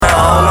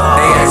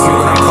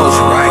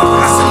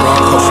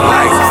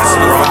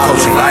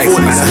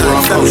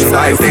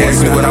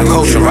I'm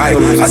coaching life.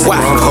 I said, bro,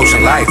 I'm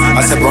coaching life.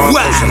 I said, bro, I'm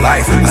coaching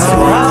life. I said,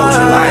 bro, I'm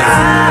coaching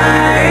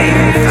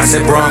life. I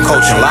said, bro, I'm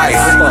coaching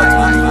life.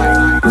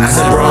 I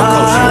said, bro, I'm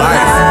coaching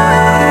life.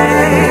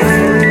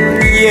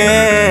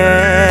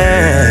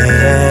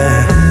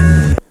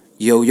 Yeah.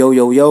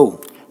 Yo.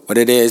 What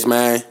it is,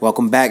 man?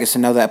 Welcome back. It's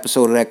another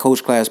episode of that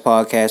Coach Class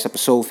Podcast,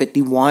 episode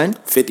 51.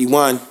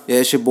 51. Yeah,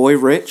 it's your boy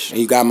Rich. And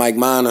you got Mike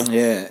Mana.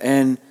 Yeah,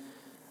 and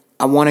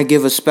I want to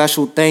give a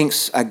special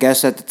thanks, I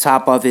guess, at the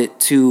top of it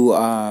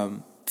to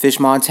Fish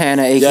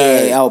Montana,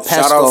 a.k.a. El Pesco.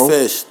 Shout out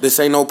Fish. This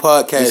ain't no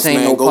podcast, This ain't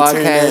man. no Go podcast.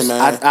 tune in,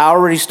 man. I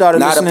already started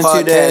Not listening a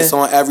to that. podcast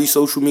on every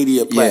social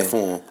media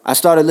platform. Yeah. I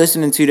started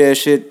listening to that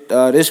shit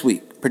this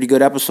week. Pretty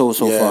good episode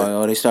so Yeah.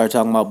 far. They started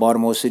talking about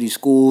Baltimore City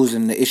schools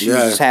and the issues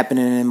Yeah. that's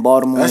happening in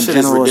Baltimore That in shit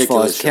is general as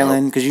far as ridiculous,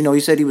 killing. Because, you know, he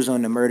said he was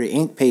on the Murder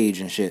Inc.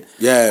 page and shit.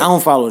 Yeah. I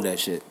don't follow that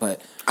shit,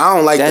 but I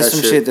don't like that's that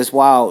some shit. shit that's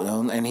wild.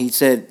 And he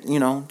said, you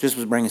know, just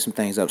was bringing some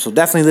things up. So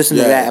definitely listen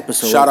to that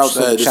episode. Shout out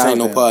to So This shout Ain't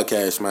No out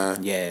Podcast, man.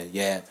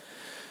 Yeah.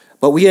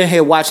 But we in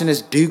here watching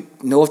this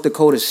Duke, North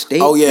Dakota State.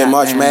 Oh, yeah,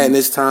 March goddamn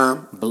Madness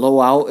time.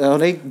 blowout.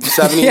 They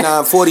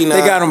 79-49. They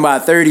got them by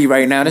 30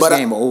 right now. This But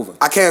game over.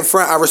 I can't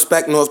front. I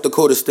respect North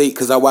Dakota State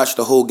because I watched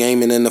the whole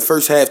game, and in the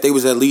first half, they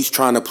was at least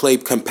trying to play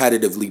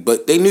competitively,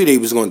 but they knew they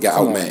was going to get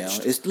Come on,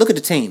 outmatched. yo. Look at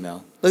the team,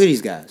 yo. Look at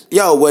these guys.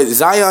 Yo, with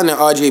Zion and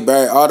RJ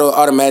Barrett,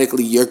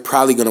 automatically you're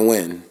probably going to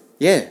win.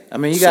 Yeah, I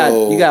mean, you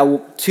So,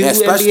 got two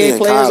especially NBA in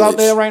players college. out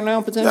there right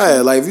now, potentially.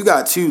 Yeah, like if you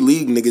got two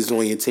league niggas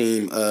on your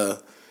team,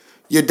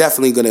 you're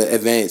definitely going to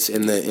advance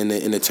in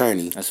the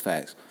tourney. That's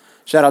facts.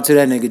 Shout out to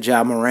that nigga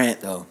Ja Morant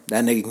though.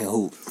 That nigga can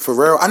hoop. For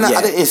real, I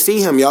Yeah. didn't see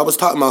him. Y'all was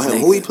talking about him.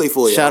 Who he play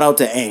for? Y'all? Shout out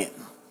to Ant.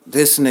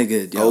 This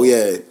nigga, yo. Oh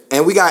yeah,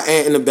 and we got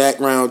Ant in the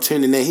background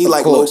tuning in. He Of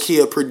like course. low key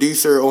a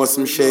producer on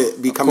some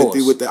shit, be coming course.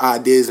 through with the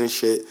ideas and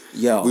shit.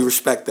 Yo. We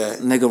respect that.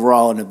 Nigga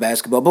raw in the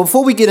basketball. But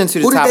before we get into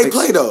the Who did topics, they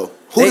play though?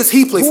 Who does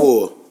he play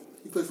for?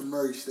 He played for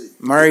Murray State.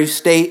 Murray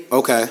State.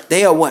 Okay.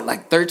 They are what,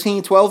 like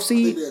 13, 12 I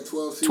seed? think they had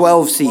 12 seed.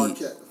 12 seed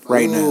Marquette.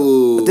 right now.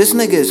 Ooh. But this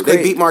nigga is They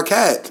great. beat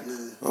Marquette.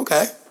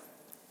 Okay.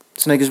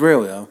 This nigga's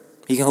real, yo.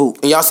 He can hoop.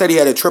 And y'all said he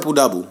had a triple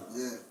double.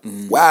 Yeah.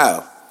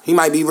 Wow. He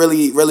might be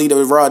really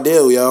the raw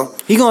deal, yo.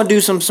 He gonna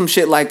do some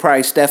shit like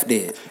probably Steph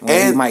did. Where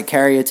he And- might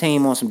carry a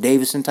team on some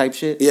Davidson type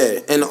shit. Yeah,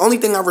 and the only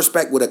thing I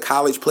respect with a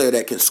college player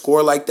that can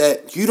score like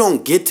that, you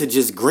don't get to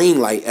just green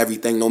light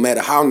everything, no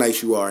matter how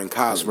nice you are in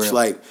college. real.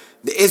 Like,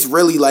 it's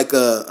really like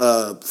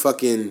a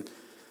fucking,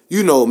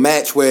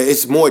 match where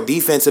it's more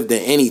defensive than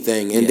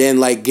anything, and then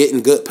like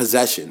getting good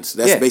possessions.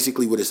 That's Yeah.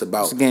 basically what it's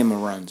about. It's a game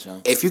of runs, yo.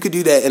 If you could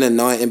do that in a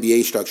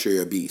non-NBA structure,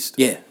 you're a beast.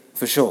 Yeah,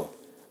 for sure.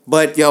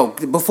 But yo,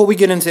 before we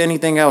get into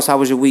anything else, how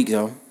was your week,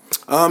 yo?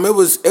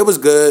 It was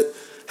good.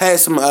 Had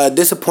some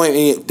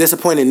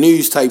disappointing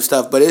news type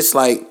stuff, but it's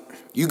like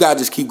you gotta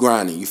just keep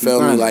grinding. You feel me?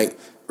 grinding. Like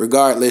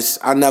regardless,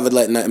 I never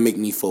let nothing make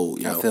me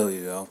fold. I feel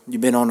you, yo. You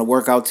been on the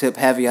workout tip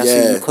heavy. I see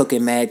Yeah. you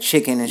cooking mad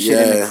chicken and shit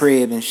in Yeah. the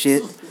crib and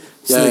shit.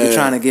 This Yeah. nigga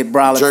trying to get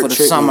brolic Jerk for the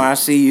chicken. summer. I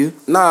see you.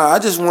 Nah, I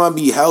just want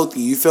to be healthy.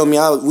 You feel me?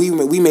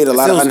 We made a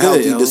lot of Feels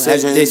unhealthy good, yo.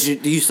 decisions.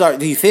 Do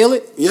you feel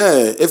it?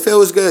 Yeah, it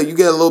feels good. You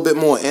get a little bit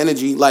more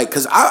energy, like,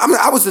 cause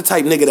I was the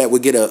type nigga that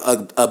would get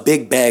a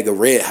big bag of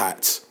Red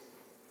Hots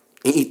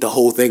and eat the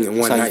whole thing in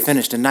one So you night.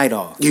 finish the night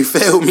off. You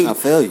feel me? I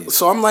feel you.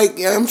 So I'm like,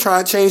 yeah, I'm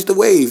trying to change the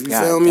wave. You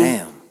feel God me?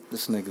 damn.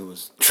 This nigga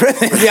was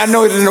tripping. I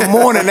know in the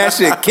morning that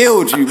shit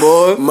killed you,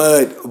 boy.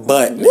 Mud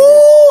butt. Nigga.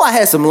 Woo! I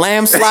had some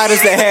lamb sliders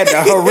that had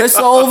the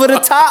harissa over the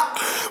top.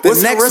 The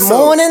What's next harissa?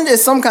 morning,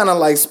 there's some kind of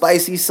like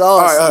spicy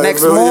sauce. All right,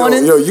 next bro,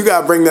 morning, yo, you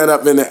gotta bring that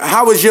up in there.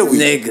 How was your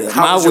week? nigga,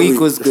 How my your week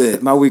was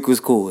good. My week was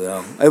cool,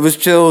 yo. It was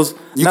chills.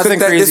 You Nothing cooked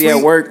that crazy this at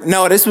week? work.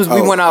 No, this was we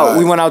Oh, went out. all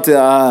We right. went out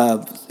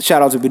to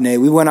shout out to Benet.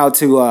 We went out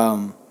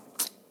to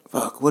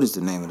what is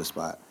the name of the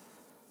spot?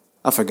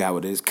 I forgot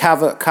what it is.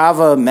 Cava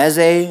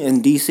Meze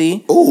in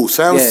DC. Ooh,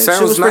 sounds Yeah,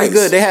 shit was nice. pretty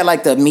good. They had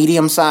like the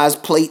medium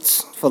sized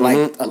plates for like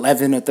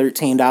 $11 or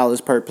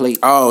 $13 per plate.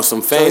 Oh,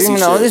 some fancy you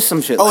know, shit. there's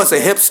some shit Oh, like it's a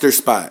that. hipster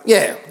spot.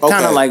 Yeah, kind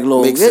Okay, of like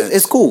little. makes sense.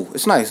 It's cool.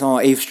 It's nice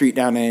on 8th Street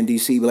down there in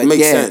DC. But like,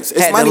 Makes yeah, sense. It's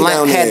had money the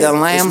down there. Had the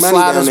lamb It's money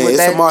down sliders there. with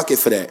It's that a market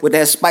for that. with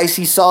that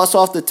spicy sauce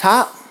off the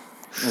top.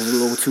 It was a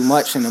little too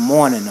much in the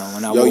morning though.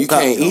 When I Yo, woke you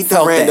can't up, eat the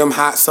felt random that.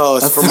 hot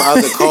sauce from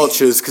other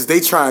cultures because they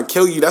try and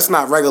kill you. That's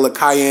not regular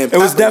cayenne pepper.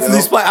 It was definitely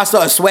yo. spicy. I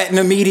started sweating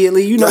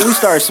immediately. You know, we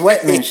started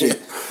sweating and shit.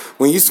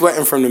 When you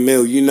sweating from the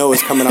mill, you know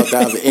it's coming out the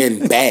other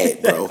end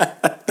bad, bro.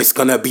 It's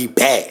gonna be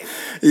bad.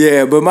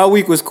 Yeah, but my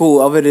week was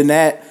cool. Other than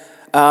that,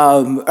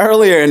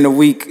 earlier in the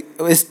week,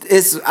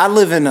 I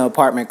live in an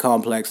apartment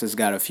complex that's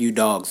got a few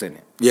dogs in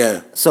it.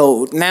 Yeah.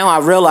 So now I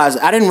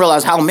didn't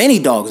realize how many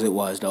dogs it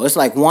was though. It's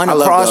like one I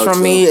love across dogs,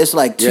 from me. too. It's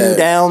like two Yeah.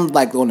 down,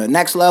 like on the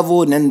next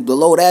level, and then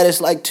below that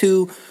it's like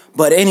two.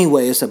 But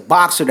anyway, it's a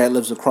boxer that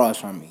lives across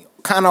from me.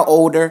 Kind of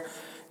older.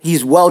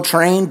 He's well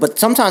trained, but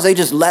sometimes they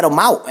just let him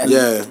out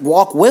and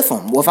walk with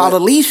him without a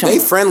leash on. They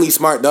friendly,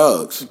 smart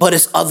dogs. But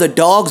it's other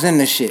dogs in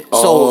the shit.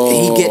 So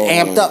he get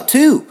amped up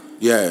too.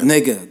 Yeah.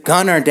 Nigga,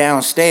 Gunner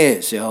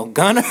downstairs, yo.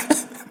 Gunner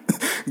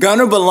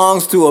Gunner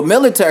belongs to a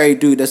military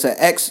dude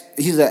that's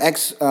he's an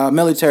ex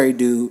military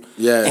dude.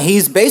 Yeah. And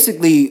he's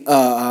basically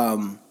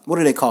what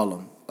do they call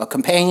him? A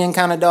companion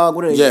kind of dog?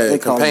 What do they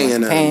call him? A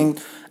companion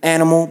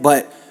animal.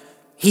 But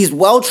he's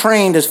well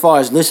trained as far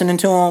as listening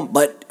to him,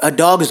 but a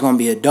dog is gonna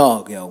be a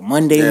dog, yo.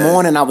 Monday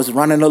morning I was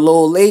running a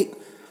little late.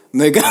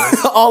 Nigga,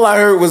 all I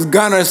heard was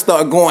Gunner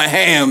start going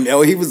ham,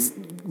 yo. He was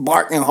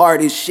barking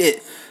hard as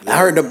shit. Yeah. I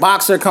heard the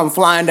boxer come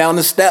flying down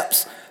the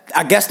steps.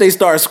 I guess they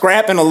started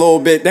scrapping a little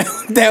bit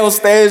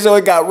downstairs, yo.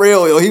 It got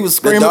real, yo. He was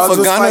screaming for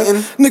Gunner.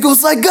 Fighting? Nigga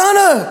was like,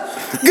 Gunner!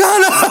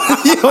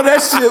 Yo, that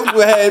shit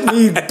had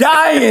me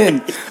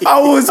dying. I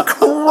was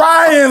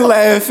crying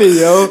laughing,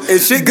 yo.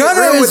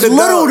 Gunner is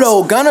little,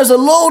 though. Gunner's a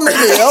little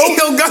nigga,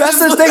 yo. That's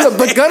the thing.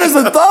 But Gunner's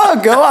a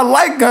thug, yo. I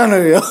like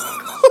Gunner, yo.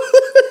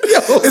 Yo,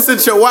 it's a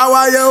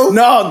chihuahua, yo?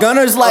 No,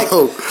 Gunner's like,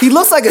 he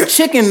looks like a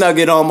chicken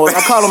nugget almost.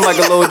 I call him like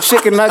a little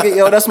chicken nugget,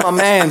 yo. That's my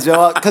man's,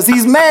 yo. Because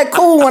he's mad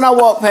cool when I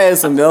walk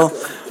past him, yo.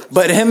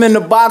 But him and the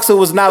boxer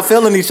was not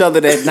feeling each other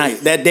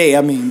that day,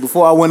 I mean,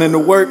 before I went into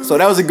work. So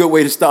that was a good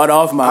way to start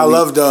off my week.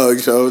 Love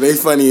dogs, yo. They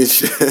funny as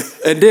shit.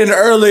 And then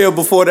earlier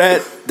before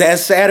that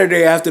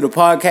Saturday after the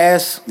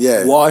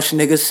podcast, Wash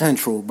Nigga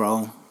Central,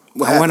 bro.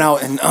 I went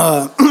out and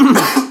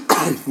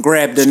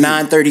grabbed the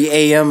 9:30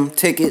 a.m.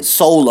 ticket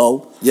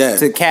solo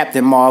to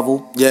Captain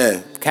Marvel.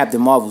 Yeah.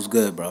 Captain Marvel's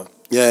good, bro.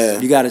 Yeah.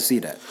 You got to see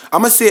that.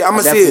 I'm going to see it. I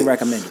definitely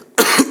recommend it.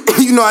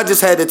 You know, I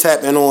just had to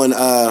tap in on...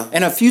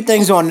 and a few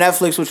things on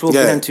Netflix, which we'll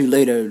get into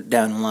later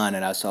down the line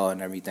that I saw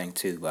and everything,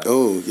 too. But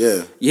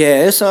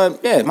yeah, it's...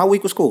 my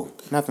week was cool.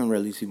 Nothing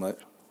really too much.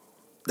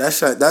 That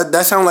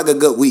sounds like a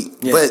good week.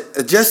 Yeah.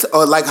 But just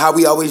like how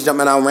we always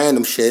jumping on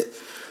random shit...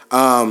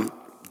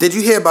 did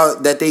you hear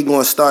about that they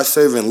gonna start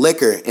serving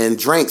liquor and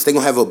drinks? They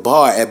gonna have a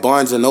bar at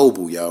Barnes &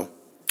 Noble, yo.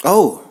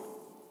 Oh.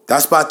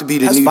 That's about to be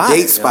the new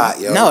date spot,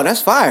 yo. No,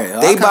 that's fire.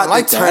 Yo. They about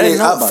to turn it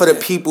up for the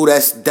people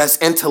that's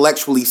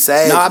intellectually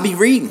savvy. No, I be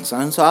reading,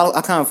 son, so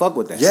I kind of fuck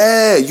with that.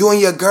 Yeah, you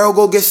and your girl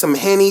go get some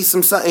Henny,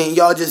 some something, and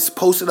y'all just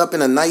post it up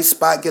in a nice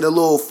spot, get a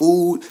little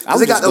food. I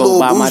would got the little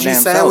bougie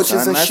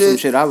sandwiches and that's shit. Some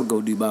shit I would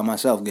go do by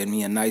myself, get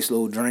me a nice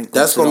little drink.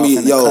 That's gonna be,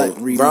 yo,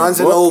 Barnes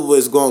 & Noble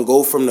is gonna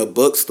go from the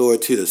bookstore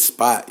to the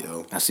spot,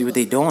 yo. I see what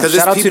they doing.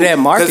 Shout out to that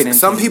marketing.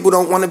 Some people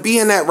don't want to be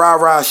in that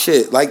rah-rah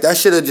shit. Like, that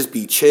shit'll just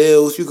be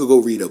chills. You could go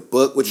read a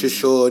book with your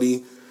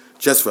shorty.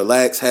 Just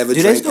relax, have a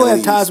drink. Do they still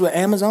have ties with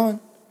Amazon?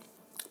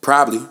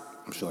 Probably.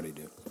 I'm sure they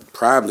do.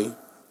 Probably.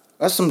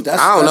 That's I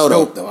don't know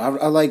dope though.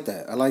 I like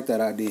that. I like that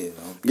idea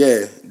though.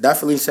 Yeah,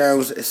 definitely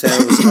sounds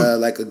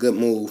like a good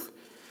move.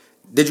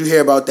 Did you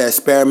hear about that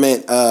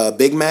Spearmint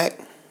Big Mac?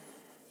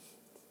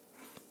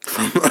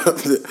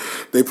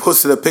 They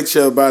posted a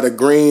picture about a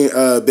green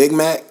Big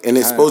Mac, and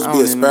it's supposed to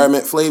be a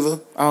spearmint flavor.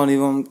 I don't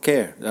even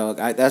care.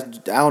 I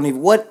don't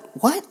even what.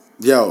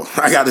 Yo,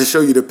 I got to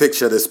show you the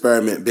picture of the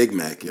Spearmint Big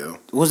Mac, yo.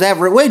 Was that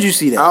real? Where'd you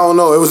see that? I don't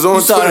know. It was on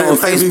Twitter. You saw it on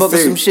Facebook or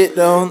some shit,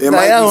 though? That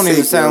don't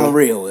even sound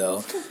real, yo.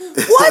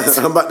 What?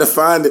 I'm about to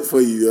find it for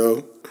you,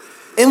 yo.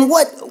 And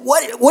what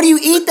do you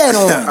eat that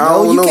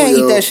on, yo? You can't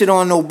eat that shit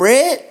on no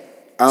bread.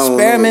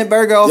 Spearmint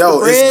burger off the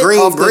bread? It's green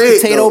off bread, the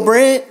potato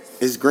bread?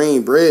 It's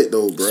green bread,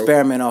 though, bro.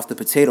 Spearmint off the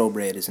potato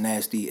bread is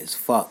nasty as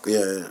fuck.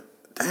 Yeah.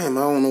 Damn,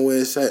 I don't know where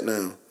it's at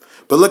now.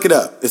 But look it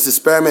up. It's a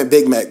Spearmint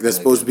Big Mac that's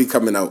supposed to be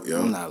coming out,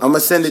 yo. I'm going to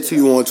send it to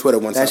you on Twitter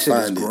once I find it.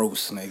 That shit is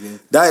gross, nigga.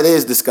 That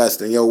is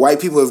disgusting, yo. White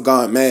people have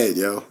gone mad,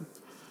 yo.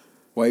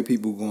 White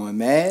people going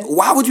mad?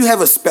 Why would you have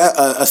a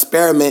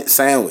spearmint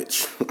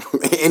sandwich?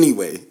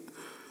 Anyway.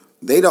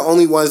 They the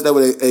only ones that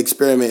would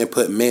experiment and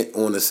put mint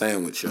on a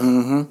sandwich, yo.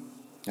 Mm-hmm.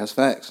 That's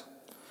facts.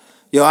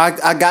 Yo,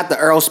 I got the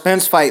Earl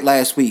Spence fight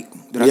last week.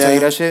 Did I tell you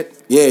that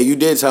shit? Yeah, you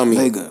did tell me.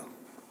 Nigga.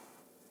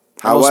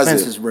 How was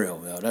Spence it? is real,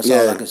 yo. That's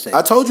all I can say.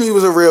 I told you he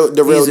was the real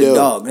deal. He's a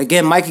dog.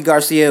 Again, Mikey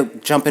Garcia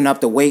jumping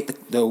up the weight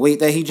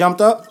that he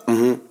jumped up.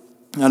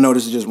 Mm-hmm. I know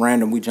this is just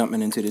random. We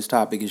jumping into this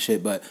topic and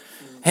shit, but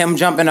him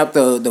jumping up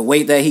the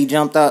weight that he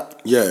jumped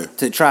up,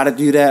 to try to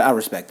do that, I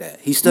respect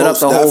that. He stood up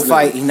the whole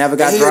fight. He never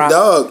got dropped.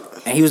 Dog.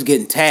 And he was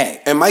getting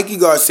tagged. And Mikey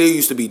Garcia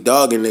used to be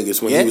dogging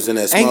niggas when he was in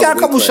that small and he got a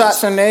couple class.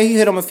 shots in there. He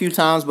hit him a few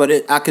times, but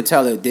I could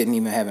tell it didn't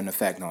even have an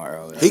effect on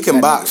Earl. He can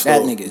box,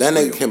 though. That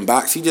nigga can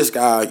box. He just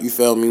got, you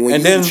feel me?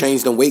 When you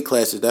change the weight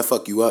classes, that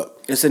fuck you up.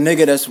 It's a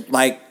nigga that's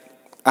like,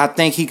 I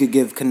think he could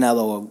give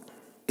Canelo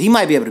he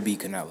might be able to beat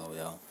Canelo,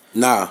 yo.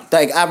 Nah.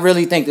 Like, I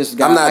really think this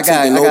guy... I'm not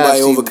taking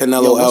nobody over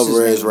Canelo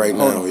Alvarez right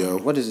now, yo.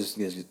 What is this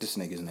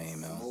nigga's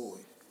name, yo?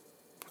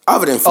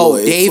 Other than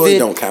Floyd. David. Floyd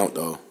don't count,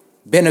 though.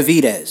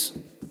 Benavidez.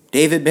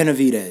 David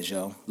Benavidez,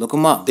 yo. Look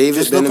him up.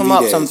 Just look him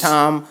up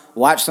sometime.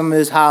 Watch some of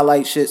his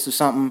highlight shits or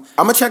something.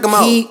 I'm going to check him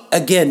out.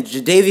 Again,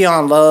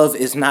 Jadeveon Love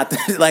is not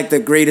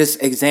the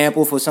greatest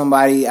example for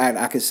somebody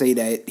I could say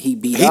that he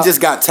beat He just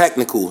got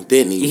technical,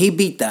 didn't he? He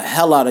beat the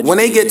hell out of When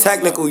they get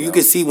technical, you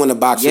can see when the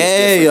boxer is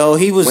different. Yo.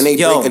 He was, when they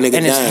break a nigga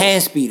and his down.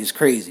 hand speed is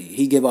crazy.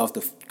 He give off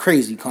the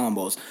crazy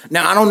combos.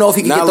 Now, I don't know if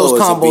he can get those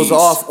combos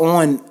off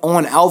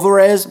on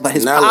Alvarez, but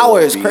his power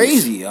is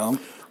crazy, yo.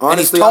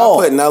 Honestly, I'll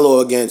put Nello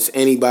against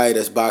anybody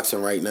that's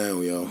boxing right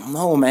now, yo.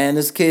 No, man,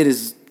 this kid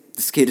is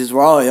This kid is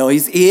raw, yo.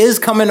 He is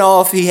coming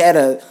off. He had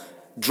a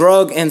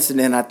drug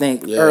incident, I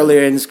think,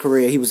 earlier in his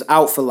career. He was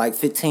out for like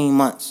 15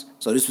 months.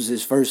 So this was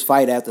his first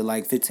fight after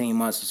like 15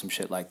 months or some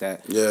shit like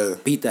that. Yeah.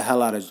 Beat the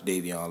hell out of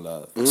Davion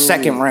Love.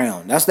 Second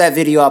round. That's that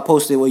video I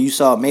posted where you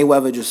saw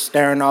Mayweather just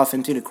staring off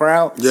into the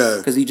crowd. Yeah.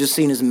 Because he just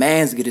seen his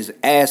mans get his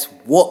ass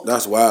whooped.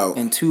 That's wild.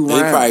 In 2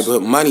 rounds. He probably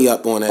put money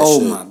up on that shit.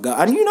 Oh my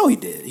God. You know he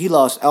did. He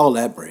lost all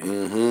that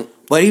bread.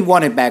 But he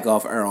won it back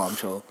off Earl, I'm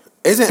sure.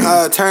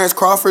 Isn't Terrence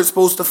Crawford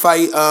supposed to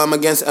fight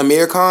against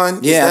Amir Khan?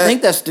 I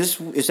think that's this.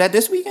 Is that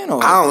this weekend?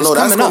 Or I don't know.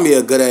 That's going to be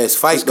a good-ass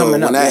fight, though,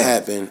 when that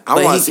happens.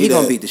 I want to see that. He's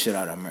going to beat the shit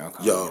out of Amir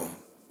Khan. Yo.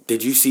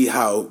 Did you see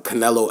how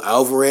Canelo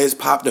Alvarez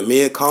popped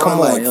Amir Khan Come on,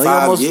 like 5 years ago? He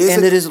almost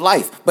ended his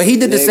life. But he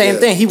did the same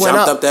thing. He went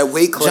up that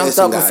weight class.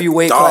 Jumped up a few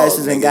weight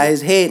classes and got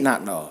his head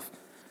knocked off.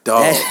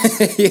 Dog.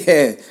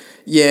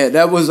 Yeah,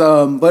 that was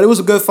but it was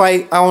a good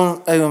fight. I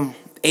don't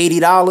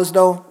 $80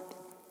 though.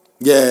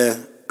 Yeah.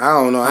 I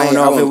don't know. I don't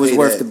know if it was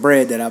worth the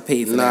bread that I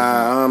paid for that.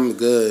 Nah, I'm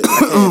good.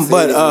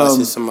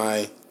 But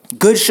somebody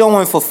good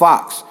showing for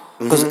Fox.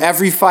 Because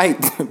every fight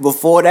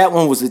before that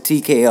one was a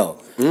TKO.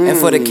 And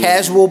for the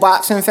casual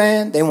boxing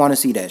fan, they want to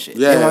see that shit.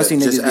 They want to see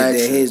niggas get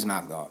their heads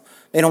knocked off.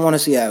 They don't want to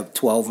see a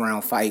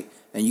 12-round fight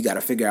and you got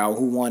to figure out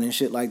who won and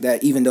shit like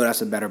that, even though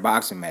that's a better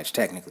boxing match,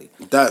 technically.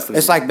 Definitely.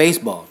 It's like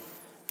baseball.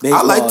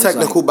 I like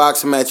technical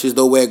boxing matches,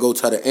 though, where it go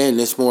to the end.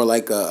 It's more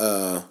like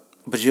a...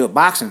 But you're a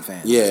boxing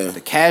fan. Yeah.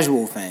 The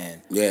casual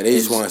fan. Yeah, they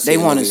just want to see They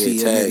want to see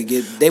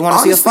they want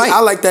to see a fight.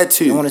 I like that,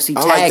 too. They want to see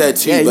tagging. I like that,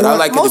 too, but I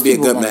like it to be a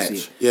good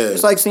match. Yeah.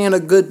 It's like seeing a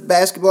good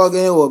basketball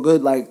game or a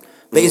good, like,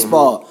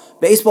 baseball.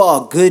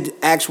 Baseball, a good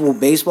actual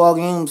baseball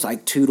game is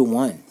like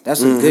 2-1.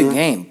 That's a good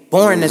game.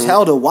 Boring as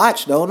hell to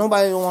watch, though.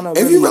 Nobody don't want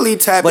to. If you really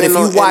tap but in, if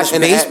you watch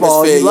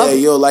baseball, you love it.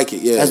 You'll like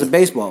it. Yeah, as a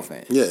baseball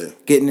fan. Yeah,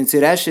 getting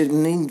into that shit,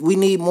 we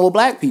need more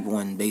black people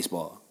in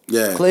baseball.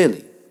 Yeah,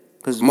 clearly,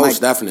 because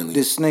most definitely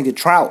this nigga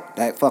Trout,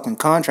 that fucking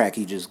contract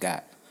he just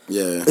got.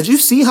 Yeah, did you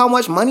see how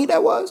much money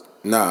that was?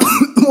 Nah,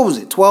 what was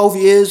it? 12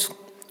 years,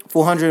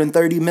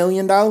 $430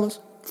 million.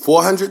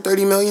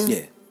 430 million.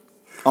 Yeah,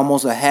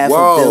 almost $500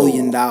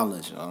 million.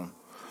 Yo.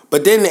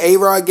 But didn't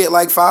A-Rod get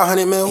like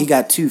 500 mil? He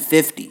got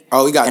 250.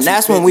 Oh, he got. And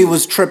that's when we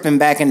was tripping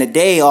back in the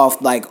day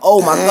off like, oh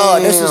my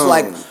God, this is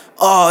like,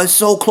 oh, it's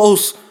so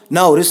close.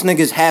 No, this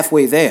nigga's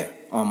halfway there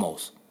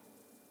almost.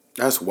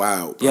 That's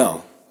wild, bro.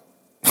 Yo.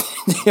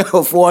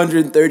 Yo,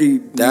 430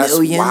 That's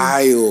million.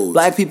 wild.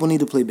 Black people need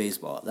to play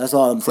baseball. That's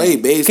all I'm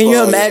saying. Play baseball. Can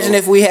you imagine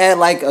if we had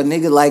like a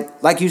nigga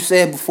like you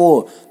said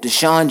before,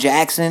 Deshaun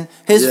Jackson,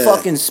 his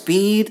fucking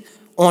speed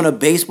on a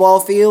baseball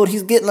field,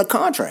 he's getting a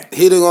contract.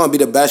 He's gonna be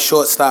the best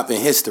shortstop in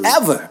history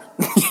ever.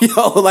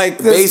 Yo, like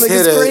this base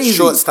hitter, crazy.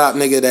 Shortstop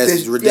nigga.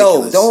 That's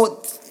ridiculous.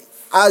 Yo,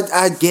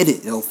 I get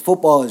it. Yo,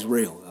 football is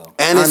real.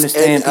 And,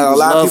 a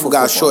lot of people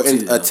got short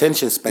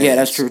attention spans. Yeah,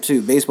 that's true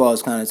too. Baseball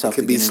is kind of tough. It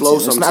could be slow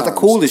sometimes. It's not the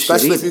coolest shit,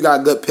 especially if you got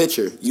a good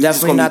pitcher. You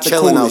definitely not the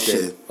coolest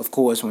shit. There. Of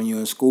course, when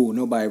you're in school,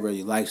 nobody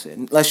really likes it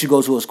unless you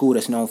go to a school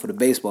that's known for the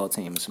baseball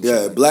team. Or some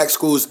shit like black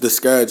schools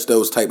discourage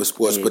those type of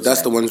sports, but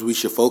that's the ones we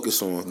should focus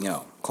on.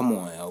 Yo, come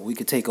on, yo, we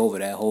could take over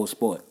that whole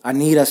sport. I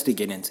need us to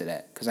get into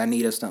that because I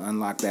need us to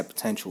unlock that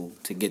potential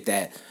to get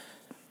that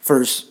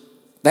first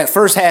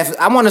half.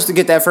 I want us to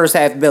get that first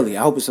half Billy.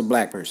 I hope it's a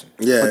black person.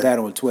 Yeah, put that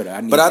on Twitter.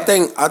 I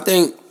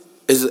think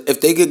is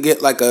if they could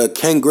get like a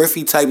Ken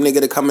Griffey type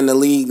nigga to come in the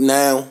league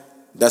now,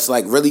 that's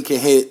like really can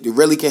hit,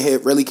 really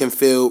can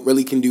field,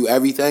 really can do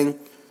everything.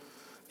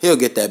 He'll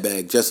get that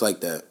bag just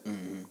like that.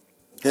 Mm-hmm.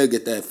 He'll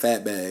get that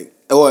fat bag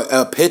or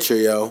a pitcher,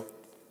 yo.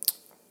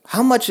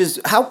 How much is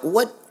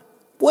what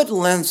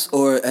lengths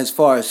or as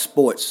far as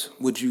sports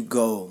would you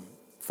go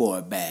for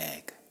a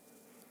bag?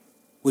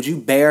 Would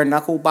you bare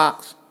knuckle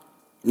box?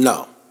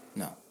 No.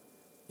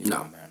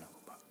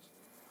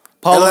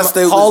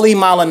 Paulie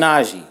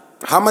Malignaggi.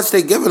 How much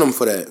they giving him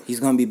for that? He's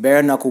gonna be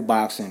bare knuckle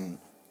boxing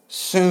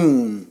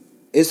soon.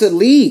 It's a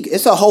league.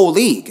 It's a whole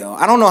league, yo.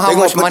 I don't know how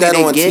much money they get.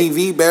 They gonna put that on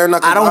TV, bare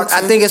knuckle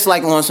boxing? I think it's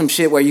like on some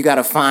shit where you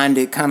gotta find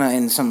it kind of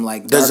in some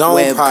like dark DAZN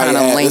web kind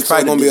of links. It's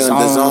probably gonna be on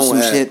DAZN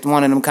some shit,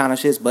 one of them kind of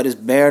shits. But it's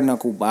bare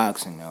knuckle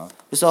boxing, yo.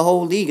 It's a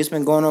whole league. It's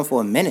been going on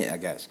for a minute, I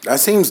guess. That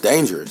seems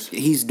dangerous.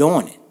 He's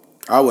doing it.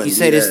 He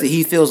said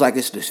he feels like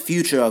it's the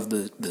future of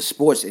the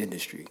sports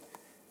industry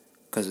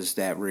because it's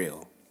that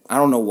real. I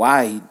don't know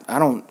why.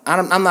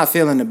 I'm not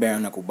feeling the bare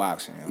knuckle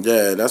boxing. You know?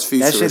 Yeah, that's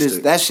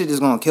futuristic. That shit is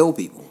gonna kill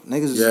people.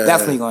 Niggas is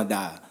definitely gonna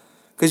die.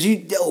 Cause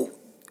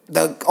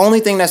the only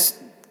thing that's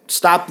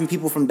stopping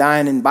people from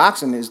dying in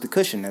boxing is the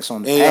cushion that's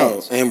on the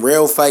pads. And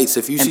real fights,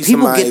 if you see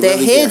people somebody get their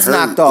really heads get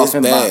hurt, knocked off it's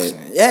in bad.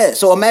 boxing. Yeah,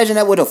 so imagine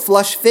that with a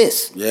flush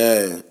fist.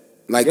 Yeah.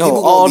 Like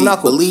people all be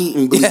knuckles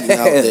bleeding out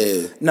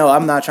there. No,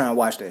 I'm not trying to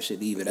watch that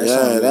shit either.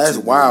 That's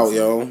wild,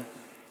 yo. A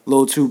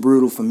little too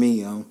brutal for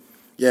me, yo.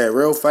 Yeah,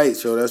 real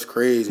fights, yo. That's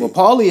crazy. Well,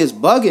 Paulie is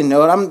bugging,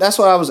 though. That's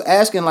what I was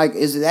asking. Like,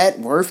 is that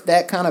worth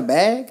that kind of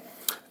bag?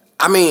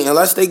 I mean,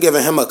 unless they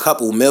giving him a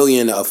couple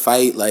million a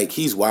fight, like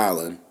he's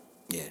wilding.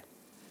 Yeah.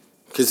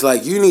 Cause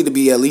like you need to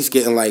be at least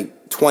getting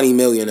like $20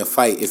 million a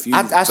fight if you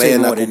I say bare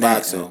more knuckle than that.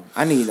 boxing.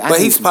 But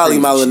he's Paulie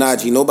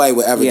Malignaggi. Nobody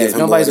would ever give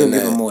him more than that.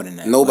 Give him more than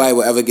that. Nobody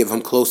would ever give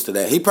him close to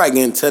that. He probably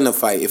getting 10 a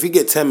fight. If he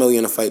get 10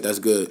 million a fight, that's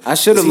good. I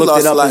should have looked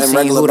it up and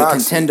seen who the boxing.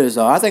 contenders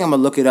are. I think I'm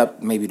gonna look it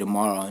up maybe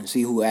tomorrow and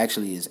see who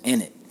actually is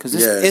in it. Because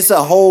it's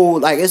a whole,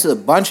 like, it's a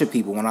bunch of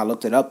people when I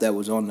looked it up that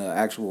was on the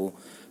actual,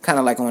 kind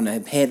of like on the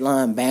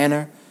headline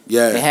banner.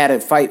 Yeah. They had a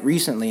fight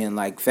recently in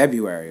like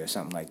February or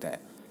something like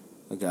that.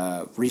 Like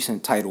a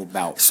recent title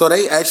bout. So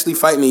they actually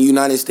fight in the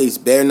United States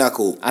bare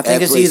knuckle. I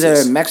think it's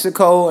either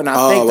Mexico and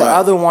I think the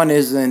other one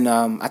is in,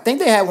 I think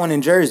they had one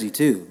in Jersey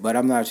too, but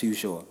I'm not too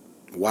sure.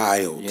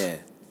 Wild. Yeah.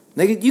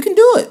 Nigga, you can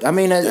do it. I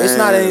mean, it's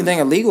not anything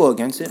illegal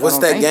against it. What's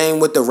that game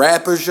with the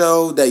rappers,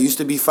 yo, that used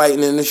to be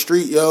fighting in the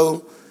street,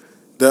 yo?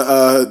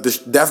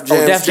 The Def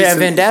Jam. Def Jam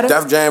Vendetta?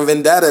 Def Jam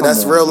Vendetta.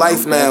 That's real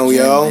life now,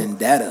 yo.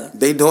 Vendetta.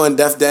 They doing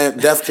Def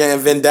Jam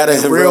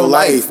Vendetta in real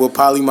life with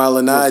Paulie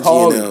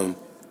Malignaggi and them.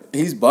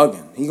 He's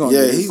bugging.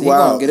 He's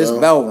wild, gonna get his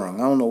bell rung.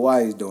 I don't know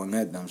why he's doing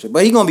that dumb shit.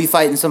 But he's gonna be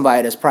fighting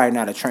somebody that's probably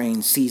not a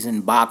trained,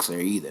 seasoned boxer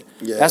either.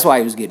 Yeah. That's why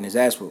he was getting his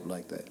ass whooped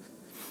like that.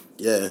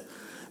 Yeah.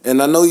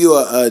 And I know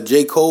you're a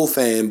J. Cole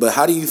fan, but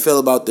how do you feel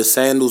about the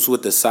sandals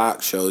with the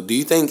socks show? Do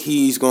you think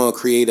he's gonna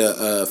create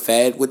a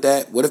fad with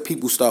that? What if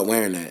people start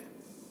wearing that?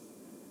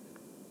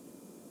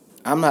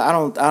 I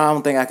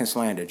don't think I can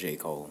slander J.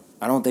 Cole.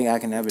 I don't think I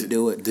can ever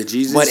do it. The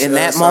Jesus but in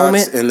that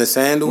moment, in the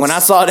sandals, when I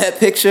saw that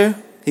picture,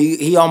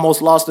 he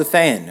almost lost a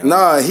fan. Yo.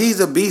 Nah,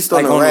 he's a beast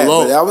on the rap.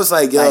 But I was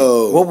like,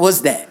 yo, like, what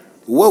was that?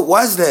 What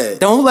was that?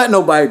 Don't let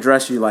nobody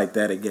dress you like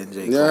that again,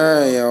 J. Cole.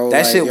 Yeah, yo,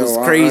 that shit was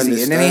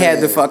crazy. And then he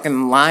had the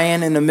fucking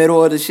lion in the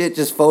middle of the shit,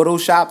 just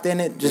photoshopped in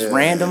it, just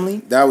randomly.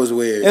 That was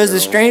weird. It was the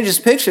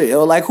strangest picture,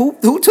 yo. Like who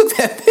took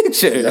that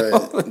picture?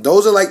 Yeah.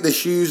 Those are like the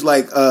shoes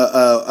like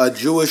a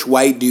Jewish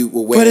white dude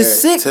would wear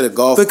to the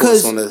golf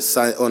course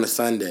on a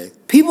Sunday.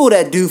 People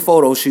that do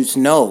photo shoots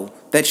know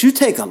that you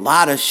take a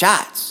lot of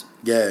shots.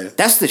 Yeah,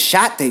 that's the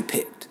shot they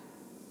picked.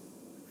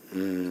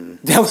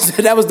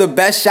 That was the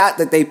best shot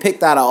that they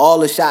picked out of all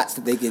the shots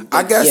that they could.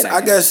 I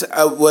guess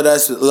what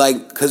us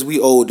like because we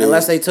older.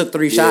 Unless they took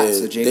 3 shots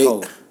of J.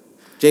 Cole.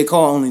 J.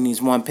 Cole only needs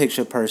 1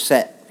 picture per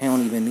set. He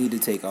don't even need to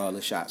take all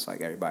the shots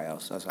like everybody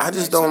else. I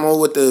just don't know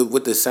what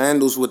the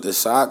sandals with the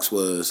socks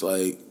was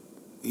like.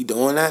 He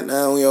doing that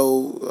now,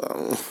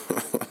 yo?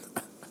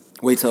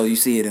 Wait till you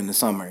see it in the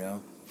summer,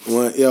 yo.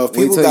 If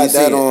people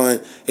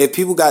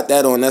got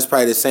that on, that's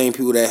probably the same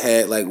people that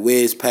had like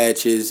whiz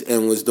patches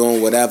and was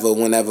doing whatever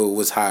whenever it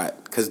was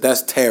hot. Cause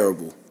that's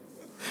terrible.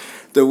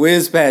 The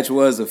whiz patch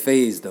was a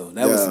phase though.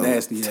 That was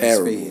nasty.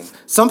 Terrible. Phase.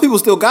 Some people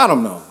still got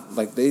them though.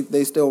 Like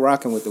they still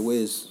rocking with the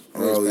whiz.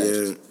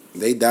 Patches. Yeah.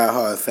 They die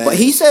hard fast. But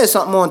he said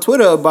something on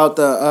Twitter about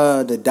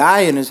the dye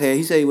in his hair.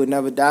 He said he would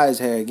never dye his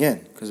hair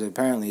again because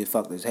apparently it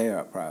fucked his hair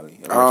up probably.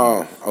 Oh,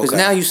 okay. Because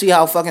now you see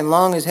how fucking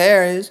long his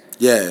hair is.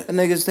 Yeah. The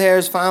nigga's hair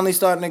is finally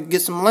starting to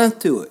get some length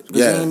to it.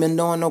 Because he ain't been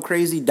doing no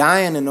crazy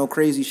dyeing and no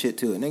crazy shit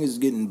to it. Niggas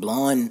getting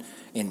blonde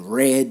and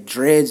red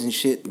dreads and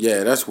shit.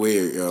 Yeah, that's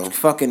weird, yo.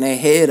 Fucking their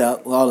head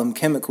up with all them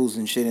chemicals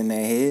and shit in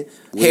their head.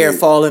 Weird. Hair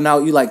falling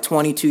out. You like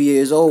 22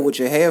 years old with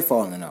your hair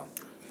falling out.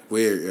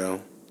 Weird,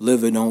 yo.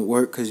 Liver don't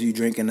work because you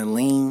drinking a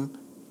lean.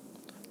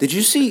 Did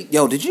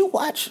you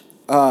watch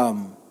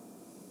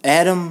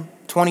Adam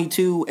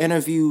 22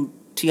 interview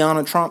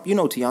Tiana Trump? You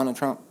know Tiana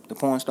Trump, the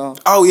porn star?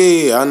 Oh,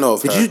 yeah, I know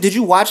of her. Did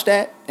you watch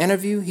that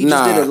interview? He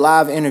just did a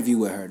live interview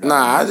with her. Though.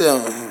 I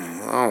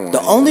don't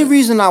The only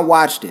reason I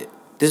watched it,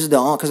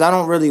 because I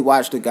don't really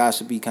watch the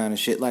gossipy kind of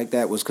shit like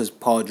that, was because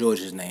Paul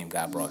George's name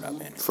got brought up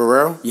in it.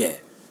 For real? Yeah.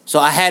 So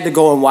I had to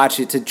go and watch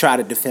it to try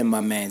to defend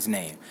my man's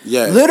name.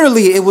 Yeah.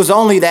 Literally, it was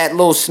only that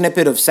little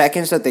snippet of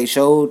seconds that they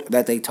showed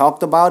that they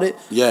talked about it.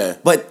 Yeah.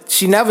 But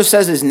she never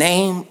says his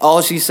name.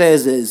 All she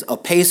says is a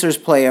Pacers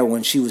player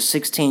when she was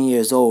 16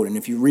 years old. And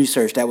if you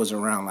research, that was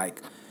around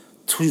like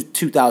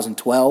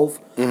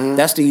 2012. Mm-hmm.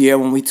 That's the year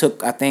when we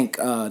took, I think,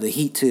 the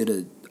Heat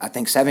to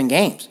 7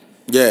 games.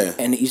 Yeah.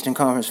 In the Eastern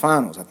Conference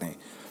Finals, I think.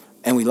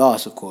 And we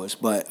lost, of course.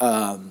 But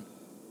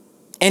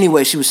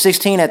anyway, she was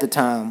 16 at the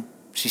time.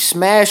 She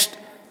smashed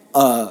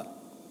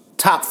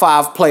top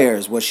 5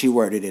 players, what she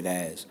worded it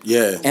as.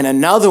 Yeah. And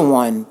another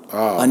one,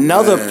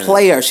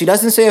 player, she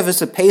doesn't say if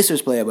it's a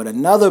Pacers player, but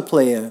another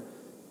player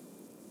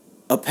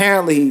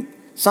apparently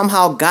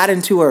somehow got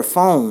into her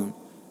phone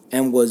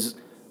and was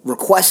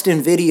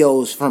requesting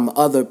videos from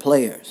other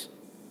players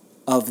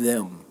of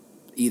them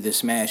either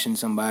smashing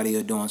somebody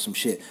or doing some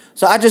shit.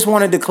 So I just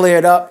wanted to clear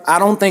it up. I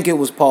don't think it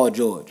was Paul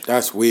George.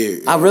 That's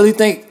weird. I really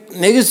think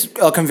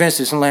niggas are convinced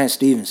it's Lance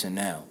Stevenson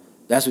now.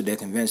 That's what they're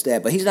convinced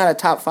at. But he's not a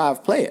top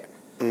 5 player.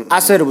 Mm-mm. I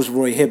said it was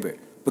Roy Hibbert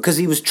because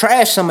he was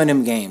trash some of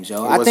them games,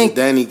 yo. Was it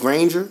Danny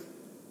Granger?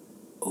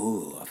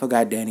 Ooh, I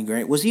forgot Danny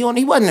Granger. Was he on?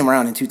 He wasn't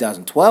around in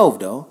 2012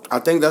 though. I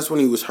think that's when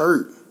he was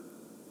hurt.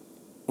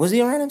 Was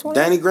he around in 2012?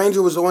 Danny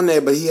Granger was on there,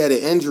 but he had an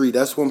injury.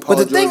 That's when Paul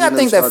George. But the thing I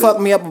think that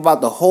fucked me up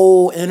about the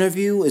whole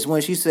interview is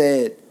when she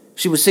said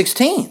she was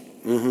 16.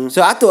 Mm-hmm.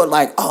 So I thought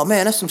like, oh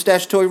man, that's some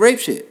statutory rape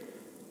shit.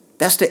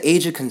 That's the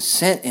age of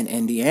consent in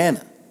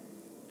Indiana.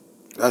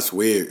 That's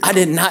weird. I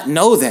did not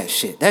know that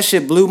shit. That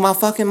shit blew my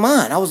fucking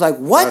mind. I was like,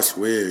 what? That's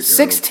weird.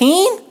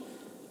 16?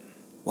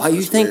 Why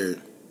you think?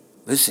 Weird.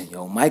 Listen,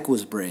 yo, Mike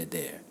was bred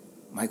there.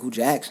 Michael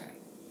Jackson,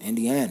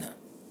 Indiana.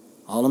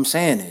 All I'm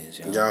saying is,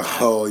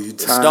 yo, you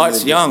it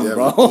starts young,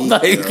 bro.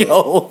 Like,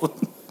 yo.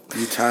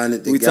 You tying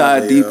it together. We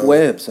tied deep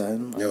web,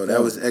 son. Yo,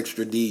 that was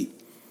extra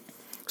deep.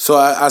 So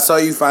I saw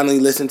you finally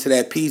listen to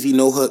that Peasy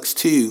No Hooks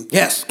too.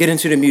 Yes, get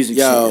into the music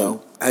shit,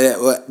 yo.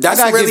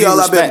 That's really all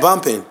I've been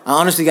bumping. I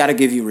honestly got to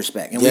give you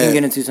respect. And we can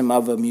get into some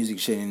other music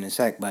shit in a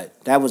sec,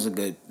 but that's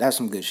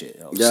some good shit,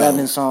 yo.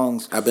 7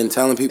 songs. I've been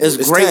telling people. It's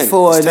great 10.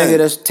 For a nigga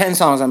that's 10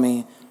 songs, I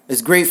mean.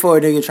 It's great for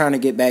a nigga trying to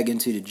get back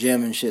into the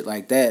gym and shit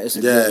like that. It's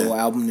a good little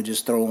album to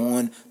just throw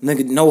on.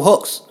 Nigga, no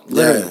hooks.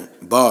 Literally.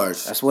 Yeah,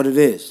 bars. That's what it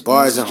is.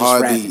 Bars and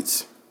hard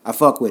beats. I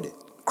fuck with it.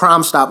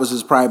 Crime Stoppers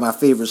is probably my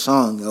favorite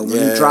song, yo. When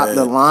you drop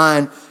the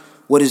line,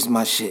 what is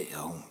my shit,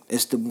 yo?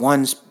 It's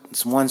one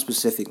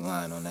specific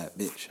line on that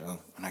bitch, yo.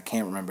 And I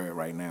can't remember it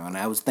right now. And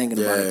I was thinking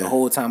about it the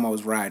whole time I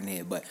was riding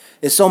it. But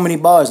there's so many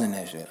bars in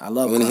that shit. I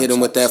love it. When he hit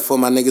him with that, for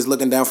my niggas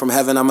looking down from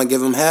heaven, I'ma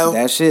give him hell.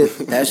 That shit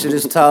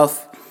is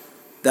tough.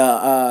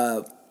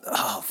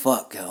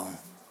 Fuck, yo.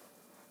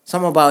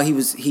 Something about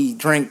he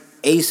drank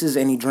aces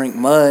and he drank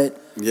mud.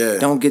 Yeah.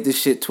 Don't get this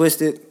shit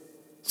twisted.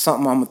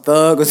 Something I'm a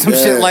thug or some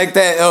shit like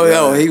that.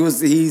 Yo,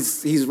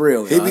 he's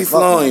real. He be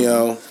flowing,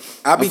 yo.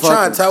 I be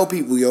trying to tell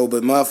people, yo,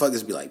 but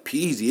motherfuckers be like,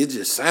 Peasy, it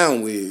just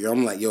sound weird. Yo.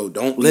 I'm like, yo,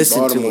 don't listen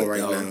Baltimore to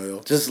it, right now,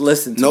 yo. Just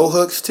listen to No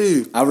Hooks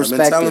too. I respect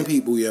I've been telling it.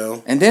 people,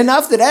 yo. And then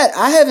after that,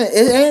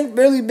 it ain't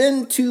really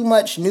been too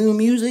much new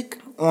music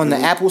on the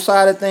Apple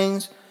side of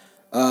things.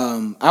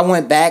 I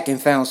went back and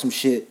found some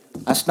shit.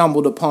 I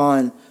stumbled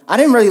upon.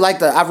 I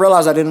realized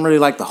I didn't really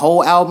like the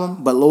whole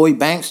album, but Lloyd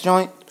Banks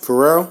joint.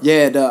 For real?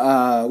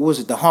 Yeah, what was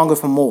it? The Hunger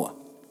for More.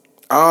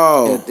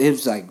 Oh. It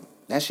was like,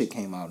 that shit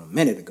came out a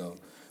minute ago.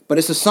 But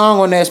it's a song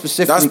on there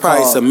specifically. That's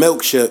probably called some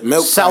milk shit.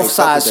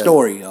 Southside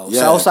Story, yo.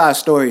 Yeah. Southside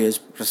Story is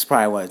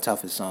probably one of the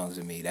toughest songs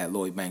to me that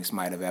Lloyd Banks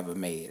might have ever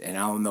made. And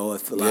I don't know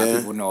if a lot of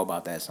people know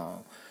about that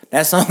song.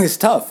 That song is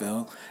tough,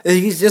 yo.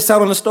 He's just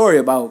telling a story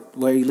about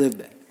where he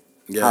lived at.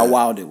 Yeah. How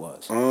wild it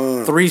was.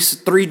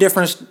 Three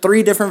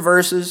different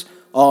verses,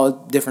 all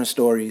different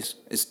stories.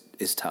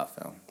 It's tough,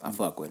 yo. I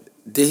fuck with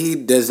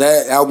it. Does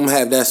that album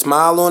have that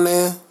smile on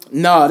there?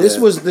 No, this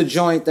was the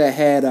joint that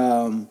had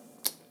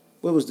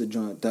what was the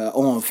joint? The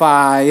On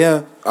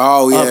Fire.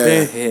 Oh yeah. Up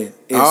in here.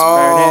 It's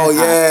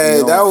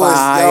yeah. That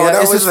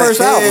was his first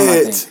album,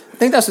 I think. I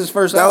think that's his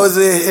first album. That was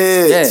a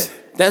hit. Yeah.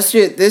 That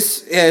shit,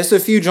 it's a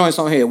few joints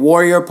on here.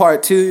 Warrior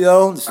Part 2,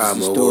 yo. This is I'm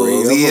the a story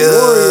warrior. of a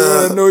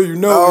warrior. I know you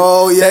know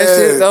Oh, it.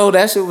 yeah.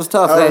 That shit was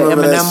tough. I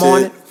remember Eminem that shit.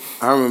 on it.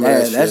 I remember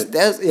that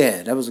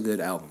shit. That was a good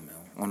album, man.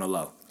 On the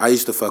low. I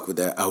used to fuck with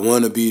that. I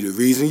wanna be the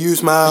reason you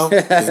smile. I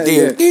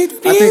think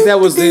that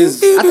was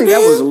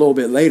a little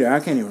bit later. I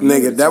can't even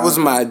remember. Nigga, that was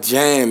my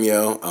jam,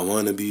 yo. I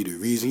wanna be the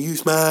reason you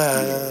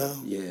smile.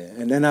 Yeah.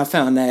 And then I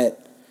found that,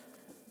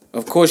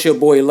 of course, your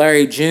boy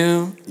Larry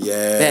June.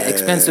 Yeah. That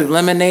Expensive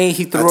Lemonade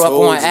he threw up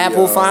on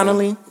Apple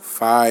finally.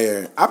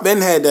 Fire. I been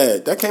had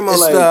that. That came out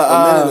like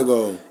a minute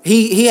ago.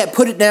 He had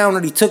put it down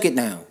or he took it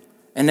down.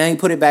 And then he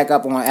put it back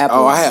up on Apple.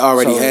 Oh, I had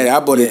already had it. I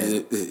bought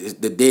it.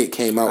 The day it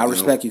came out. I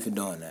respect you for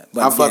doing that.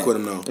 But I fuck with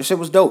him though. That shit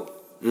was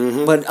dope.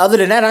 Mm-hmm. But other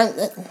than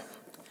that,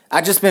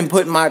 I just been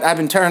I've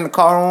been turning the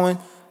car on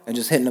and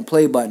just hitting the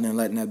play button and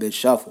letting that bitch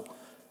shuffle.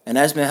 And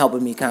that's been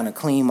helping me kind of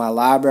clean my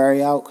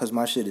library out because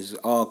my shit is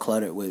all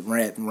cluttered with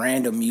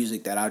random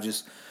music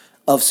that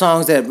of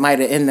songs that might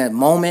have in that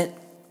moment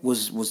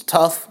was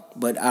tough,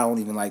 but I don't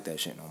even like that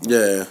shit no more.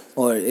 Yeah.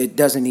 Or it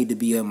doesn't need to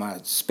be in my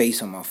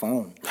space on my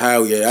phone.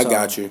 Hell yeah, I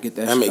got you. Get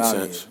that makes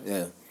sense.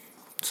 Yeah.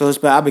 So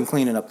I've been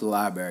cleaning up the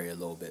library a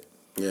little bit.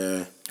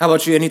 Yeah. How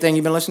about you? Anything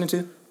you've been listening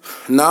to?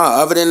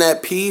 Nah, other than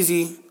that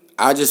Peasy,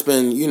 I just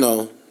been,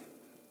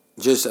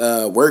 just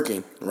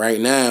working right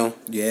now.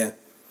 Yeah.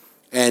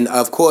 And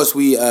of course,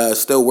 we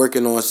still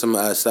working on some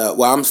stuff.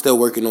 Well, I'm still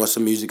working on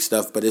some music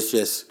stuff, but it's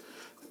just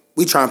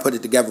we try and put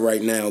it together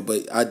right now.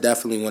 But I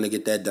definitely want to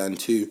get that done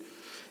too.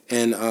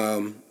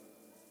 And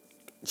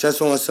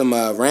just on some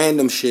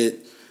random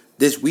shit,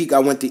 this week I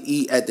went to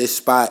eat at this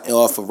spot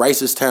off of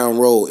Ricerstown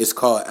Road. It's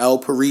called El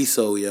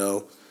Pariso,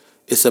 yo.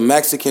 It's a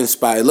Mexican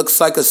spot. It looks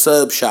like a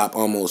sub shop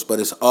almost, but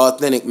it's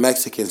authentic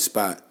Mexican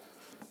spot.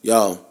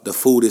 Yo, the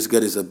food is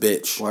good as a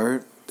bitch.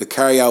 Word. The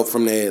carry out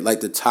from there, like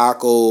the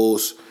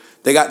tacos.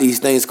 They got these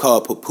things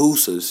called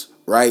pupusas,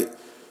 right?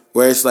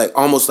 Where it's like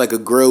almost like a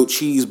grilled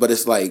cheese, but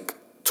it's like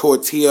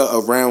tortilla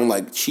around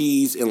like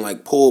cheese and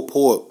like pulled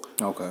pork.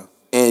 Okay.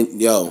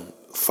 And yo,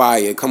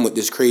 fire. Come with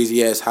this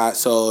crazy ass hot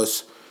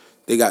sauce.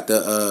 They got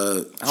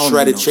the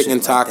shredded chicken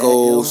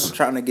tacos. I'm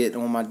trying to get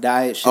on my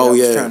diet shit. Oh, I was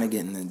yeah. trying to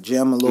get in the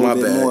gym a little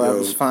bit more. Yo. I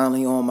was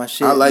finally on my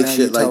shit. I like now shit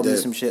you like told that. me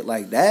some shit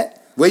like that.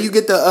 Where you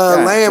get the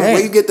lamb? Damn.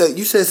 Where you get the?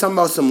 You said something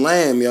about some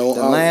lamb, yo.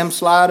 The lamb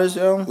sliders,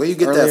 yo. Where you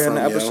get earlier that from,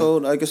 in the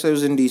episode, I guess it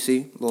was in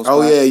DC.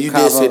 Oh yeah, you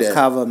did say that.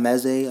 Cava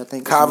Meze, I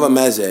think. Cava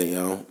Meze,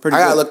 yo. Pretty I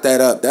gotta good. look that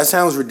up. That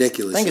sounds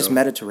ridiculous. I think it's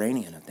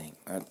Mediterranean. I think.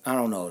 I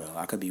don't know though.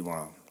 I could be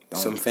wrong.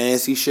 Some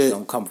fancy shit.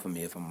 Don't come for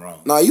me if I'm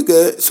wrong. No, you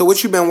good. So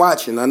what you been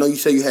watching? I know you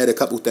said you had a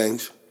couple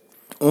things.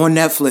 On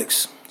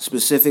Netflix,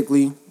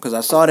 specifically, because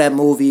I saw that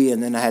movie,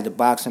 and then I had the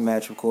boxing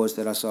match, of course,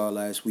 that I saw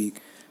last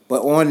week.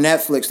 But on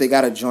Netflix, they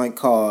got a joint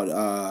called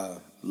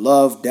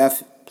Love,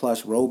 Death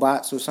Plus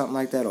Robots or something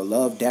like that, or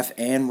Love, Death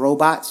and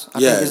Robots, I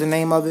think is the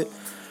name of it.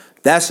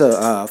 That's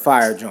a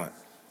fire joint.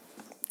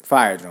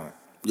 Fire joint.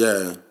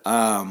 Yeah.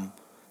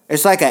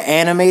 It's like an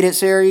animated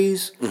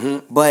series,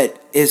 but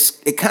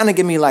it kind of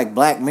give me like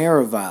Black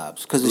Mirror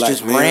vibes because it's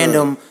just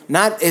random.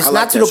 It's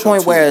not to the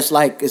point where it's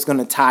like it's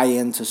gonna tie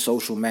into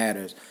social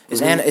matters. It's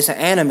it's an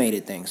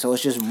animated thing, so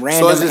it's just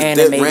random. So it's just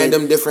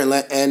animated, different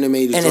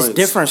animated, and joints. It's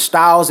different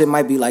styles. It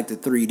might be like the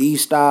 3D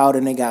style,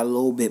 then they got a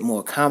little bit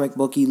more comic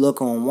booky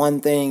look on one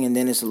thing, and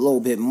then it's a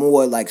little bit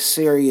more like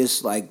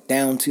serious, like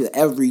down to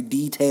every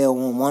detail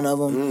on one of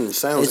them.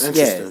 Sounds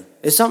interesting. Yeah,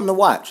 it's something to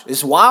watch.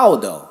 It's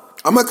wild though.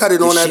 I'm gonna cut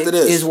it on after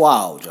this. It's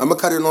wild, Joe. I'm gonna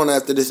cut it on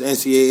after this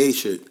NCAA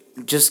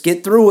shit. Just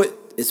get through it.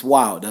 It's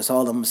wild. That's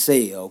all I'm gonna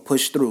say, yo.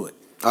 Push through it.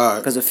 All right.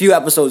 Because a few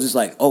episodes is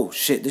like, oh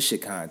shit, this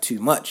shit kind of too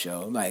much,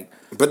 yo. Like.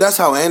 But that's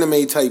how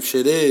anime type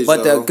shit is.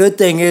 But the good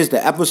thing is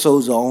the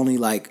episodes are only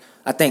like,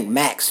 I think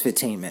max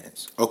 15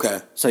 minutes. Okay.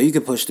 So you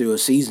could push through a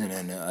season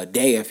in a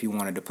day if you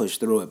wanted to push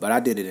through it. But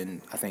I did it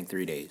in I think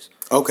 3 days.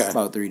 Okay.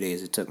 About 3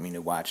 days it took me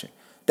to watch it.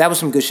 That was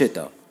some good shit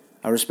though.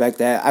 I respect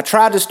that. I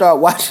tried to start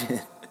watching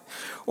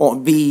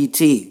on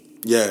BET.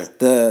 Yeah.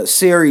 The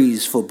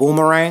series for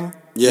Boomerang.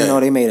 Yeah. You know,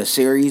 they made a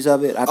series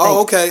of it. I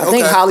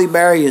think Halle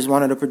Berry is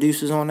one of the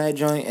producers on that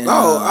joint. And,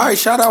 all right.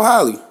 Shout out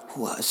Halle.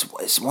 Well,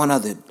 it's one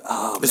other.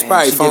 Oh, it's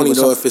probably phony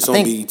though if it's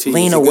on BET.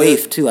 Lena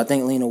Waithe too. I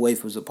think Lena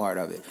Waithe was a part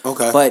of it.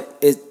 Okay. But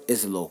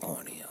it's a little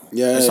corny, yo.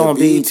 Yeah. It's on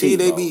BET.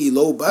 They be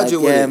low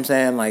budget with it. Yeah, I'm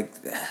saying like,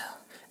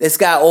 it's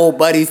got old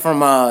buddy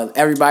from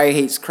Everybody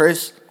Hates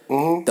Chris,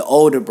 the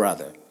older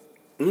brother.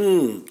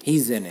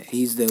 He's in it.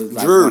 He's the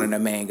one of the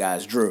main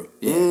guys, Drew.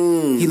 Yeah.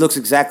 He looks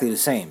exactly the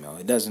same, though.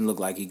 It doesn't look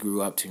like he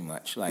grew up too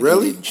much. Like he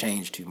didn't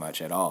change too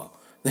much at all.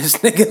 This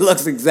nigga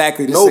looks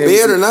exactly the same. No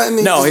beard or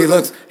nothing? No,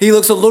 he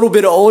looks a little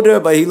bit older,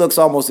 but he looks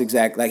almost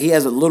exact. Like he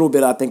has a little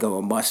bit, I think, of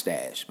a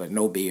mustache, but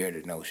no beard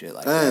or no shit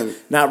like that.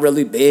 Not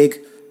really big.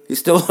 He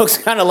still looks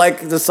kind of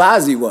like the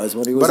size he was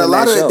when he was in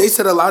that show. They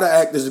said a lot of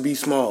actors be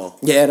small.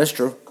 Yeah, that's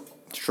true.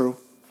 It's true.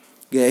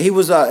 Yeah, he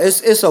was.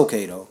 It's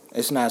okay though.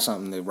 It's not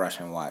something to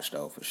rush and watch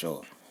though, for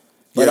sure.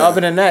 But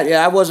other than that,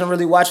 I wasn't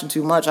really watching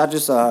too much. I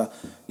just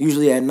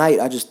usually at night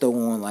I just throw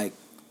on like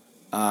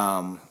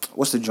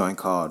what's the joint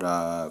called?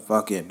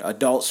 Fucking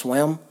Adult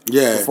Swim.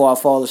 Yeah. Before I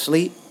fall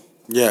asleep.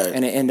 Yeah.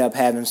 And it end up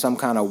having some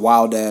kind of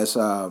wild ass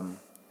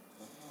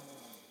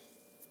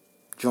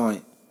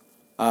joint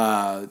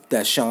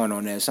that's showing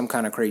on there, some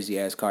kind of crazy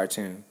ass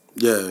cartoon.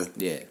 Yeah.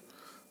 Yeah.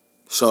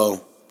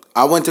 So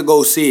I went to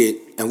go see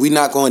it, and we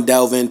not going to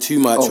delve in too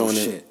much on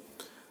it.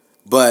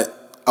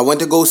 But I went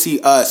to go see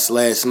Us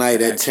last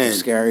night at 10.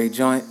 Scary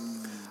joint.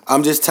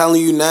 I'm just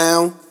telling you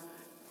now,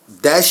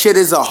 that shit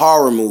is a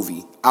horror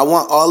movie. I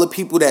want all the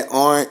people that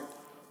aren't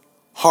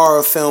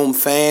horror film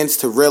fans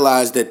to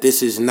realize that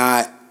this is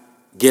not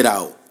Get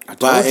Out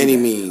by any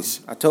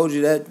means. I told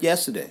you that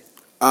yesterday.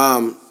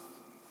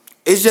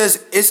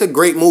 It's a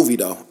great movie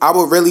though. I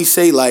would really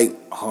say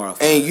like horror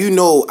film. And you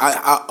know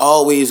I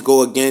always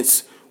go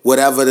against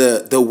whatever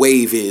the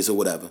wave is or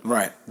whatever.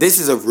 Right. This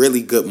is a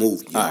really good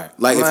movie. All right.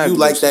 Like if you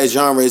like that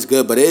genre, it's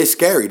good, but it is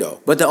scary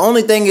though. But the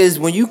only thing is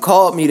when you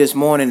called me this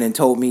morning and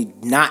told me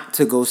not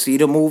to go see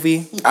the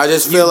movie, I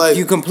just feel like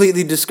you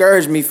completely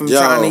discouraged me from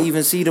trying to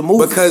even see the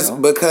movie.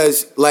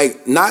 Because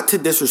like, not to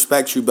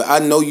disrespect you, but I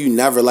know you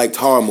never liked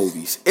horror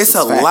movies. It's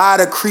a lot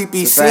of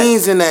creepy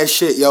scenes in that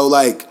shit, yo.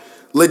 Like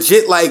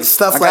legit like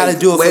stuff like I gotta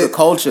do it for the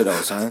culture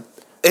though, son.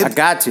 I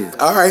got to.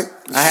 All right.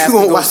 I have to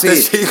go see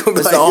it.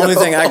 That's the only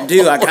thing I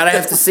do. I gotta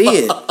have to see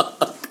it.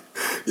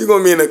 You're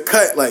gonna be in a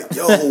cut like,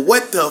 yo,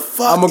 what the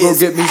fuck? I'm gonna go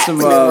get me some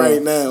right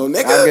now,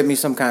 nigga. I'll get me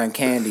some kind of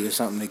candy or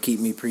something to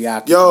keep me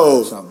preoccupied. Yo,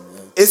 or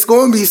something. It's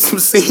gonna be some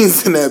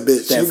scenes in that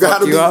bitch. You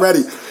gotta be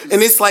ready.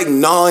 And it's like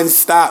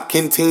non-stop,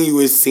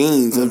 continuous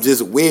scenes of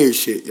just weird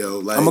shit, yo.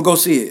 Like, I'm gonna go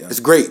see it. Yo.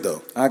 It's great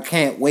though. I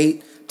can't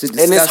wait to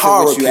discuss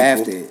it with you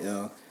after it,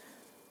 yo.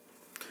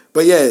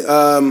 But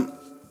yeah,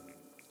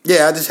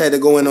 yeah, I just had to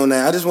go in on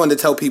that. I just wanted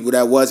to tell people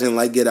that wasn't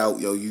like Get Out,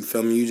 yo. You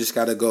feel me? You just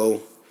gotta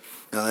go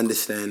and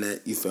understand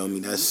that. You feel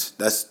me? That's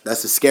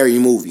a scary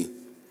movie.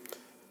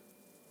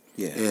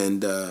 Yeah.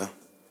 And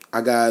I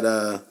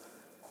got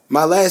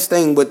my last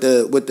thing with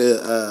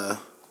the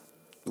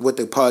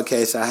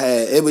podcast I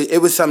had.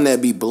 It was something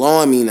that be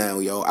blowing me now,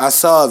 yo. I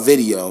saw a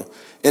video,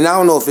 and I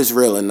don't know if it's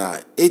real or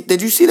not.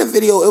 Did you see the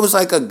video? It was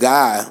like a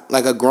guy,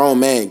 like a grown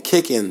man,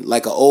 kicking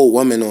like an old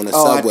woman on the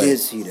subway. I did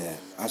see that.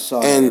 I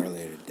saw it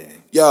earlier.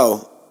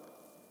 Yo,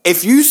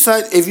 if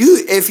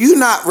you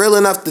not real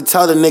enough to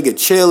tell the nigga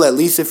chill, at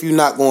least if you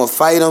not gonna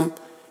fight him,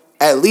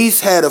 at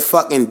least had a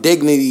fucking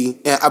dignity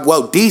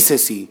and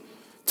decency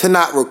to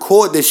not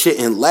record this shit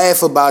and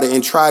laugh about it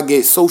and try to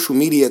get social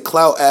media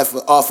clout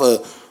off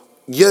of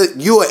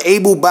you an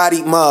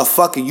able-bodied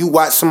motherfucker. You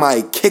watch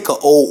somebody kick an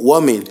old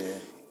woman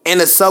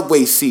in a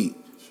subway seat.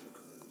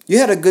 You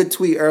had a good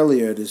tweet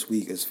earlier this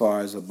week as far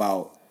as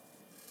about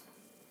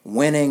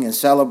winning and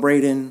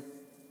celebrating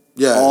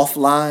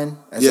offline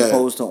as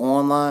opposed to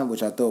online,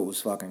 which I thought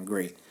was fucking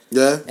great.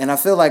 Yeah. And I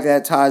feel like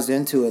that ties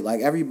into it. Like,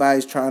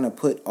 everybody's trying to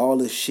put all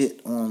this shit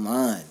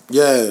online.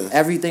 Yeah.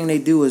 Everything they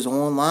do is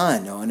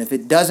online, yo. And if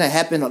it doesn't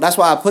happen, that's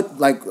why I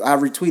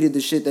retweeted the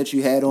shit that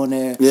you had on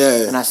there.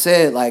 Yeah. And I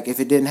said, like, if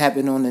it didn't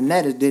happen on the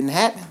net, it didn't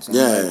happen. So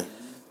yeah.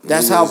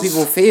 That's how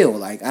people feel.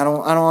 Like, I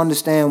don't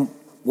understand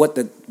what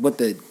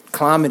the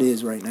climate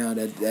is right now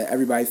that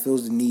everybody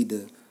feels the need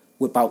to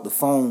whip out the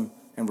phone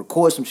and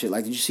record some shit.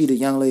 Like, did you see the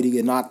young lady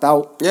get knocked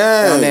out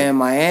down there in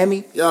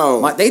Miami?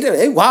 Yo.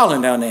 They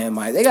wilding down there in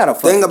Miami. They gotta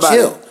fucking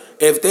chill.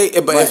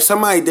 If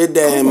somebody did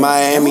that in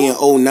Miami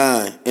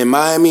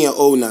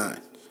in 09,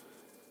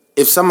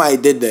 if somebody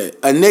did that,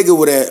 a nigga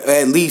would have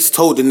at least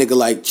told the nigga,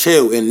 like,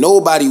 chill, and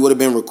nobody would have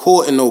been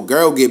recording no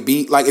girl get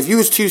beat. Like, if you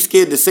was too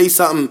scared to say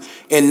something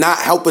and not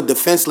help a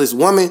defenseless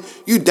woman,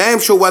 you damn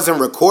sure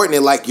wasn't recording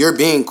it like you're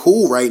being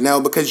cool right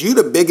now because you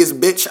the biggest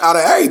bitch out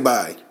of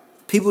everybody.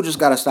 People just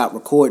gotta stop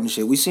recording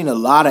shit. We seen a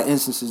lot of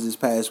instances this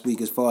past week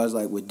as far as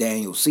like with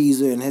Daniel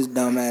Caesar and his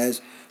dumb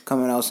ass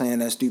coming out saying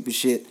that stupid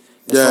shit.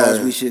 As far as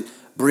we should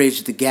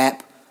bridge the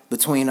gap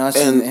between us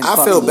and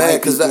I feel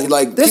bad because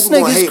like this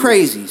nigga's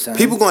crazy, son.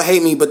 People gonna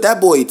hate me, but that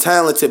boy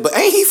talented. But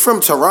ain't he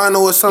from Toronto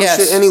or some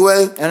shit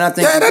anyway? And I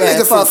think that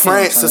nigga from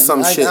France or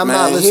some shit,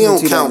 man. He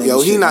don't count,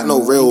 yo. He not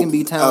no real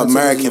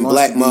American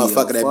black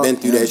motherfucker that been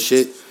through that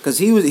shit. Cause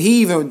he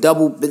even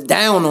doubled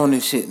down on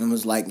this shit and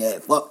was like, yeah,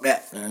 fuck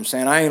that. You know what I'm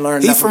saying? I ain't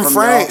learned nothing from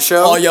France, y'all.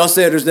 yo. All y'all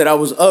said is that I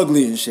was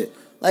ugly and shit.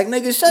 Like,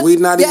 nigga, shut. We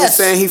not even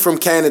saying he from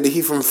Canada.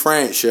 He from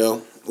France,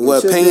 yo. Well,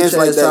 opinions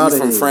like that, you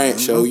from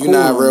France, yo. You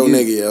not a real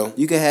nigga, yo.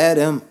 You can have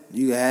them.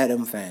 You can have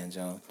them fans,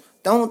 yo.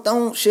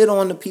 Don't shit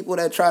on the people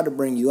that try to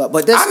bring you up.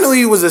 But I knew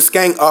he was a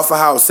skank off of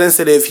how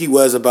sensitive he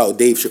was about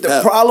Dave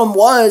Chappelle. The problem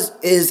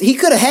is he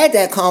could have had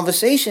that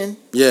conversation.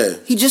 Yeah.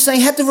 He just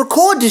ain't have to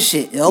record this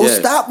shit, yo. Yeah.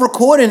 Stop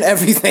recording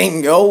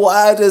everything, yo.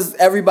 Why does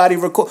everybody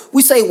record?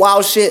 We say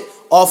wild shit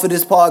off of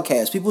this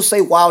podcast. People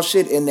say wild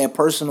shit in their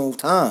personal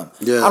time.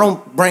 Yeah. I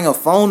don't bring a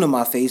phone to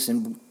my face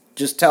and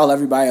just tell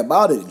everybody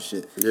about it and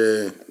shit.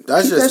 Yeah.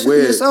 That's Keep just that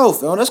weird. To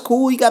yourself, yo. That's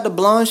cool. He got the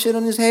blonde shit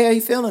on his hair.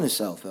 He feeling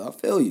himself, yo. I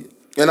feel you.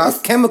 And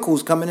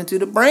chemicals coming into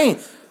the brain.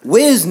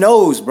 Wiz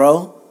knows,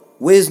 bro.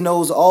 Wiz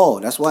knows all.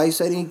 That's why he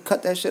said he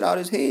cut that shit out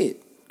his head.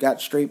 Got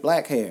straight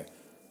black hair.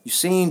 You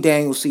seen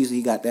Daniel Caesar,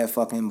 he got that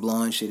fucking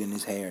blonde shit in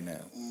his hair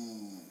now.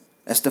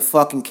 That's the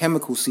fucking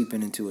chemical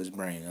seeping into his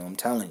brain, I'm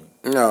telling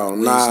you. No,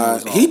 nah.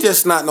 He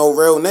just not no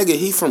real nigga.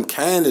 He from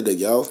Canada,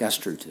 yo. That's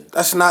true, too.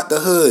 That's not the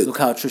hood. Look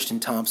how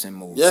Tristan Thompson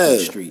moves in the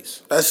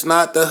streets. That's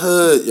not the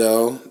hood,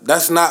 yo.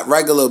 That's not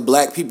regular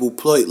black people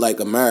ploy like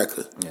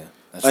America. Yeah.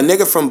 A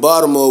nigga from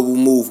Baltimore will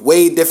move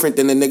way different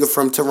than a nigga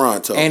from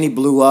Toronto. And he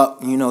blew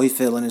up. You know, he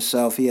feeling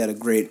himself. He had a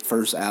great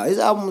first album. His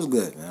album was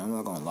good, man. I'm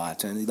not going to lie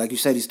to him. Like you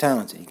said, he's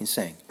talented. He can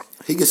sing.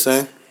 He can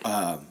sing.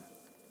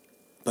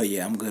 But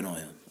yeah, I'm good on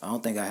him. I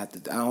don't think I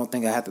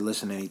have to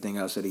listen to anything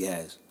else that he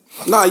has.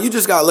 Nah, you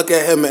just gotta look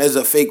at him as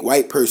a fake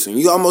white person.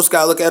 You almost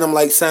gotta look at him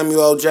like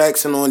Samuel L.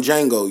 Jackson on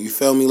Django. You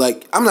feel me?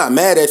 Like, I'm not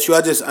mad at you.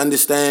 I just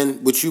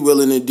understand what you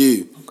willing to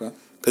do. Okay.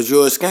 Cause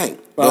you're a skank.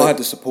 But I don't have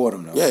to support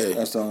him though. Yeah.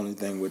 That's the only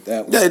thing with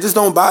that one. Yeah, just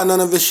don't buy none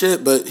of his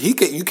shit. But you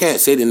can't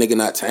say the nigga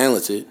not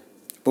talented.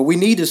 But we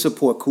need to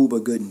support Cuba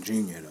Gooding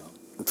Jr.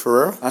 though.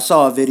 For real? I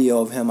saw a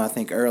video of him, I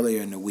think,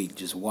 earlier in the week,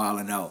 just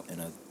wilding out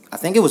I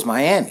think it was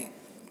Miami.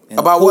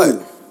 About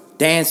what?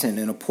 Dancing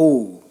in a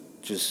pool,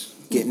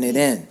 just getting it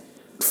in.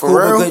 For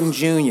Cuba real? Gooden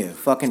Jr.,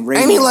 fucking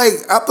radio. Ain't he like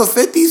upper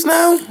 50s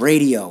now?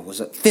 Radio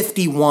was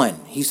 51.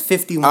 He's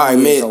 51 all right,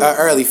 years old.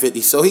 Early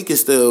 50s, so he can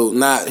still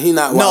not,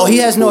 No, he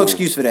has no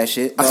excuse for that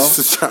shit, bro.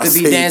 To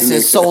be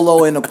dancing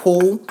solo in a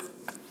pool.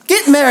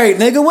 Get married,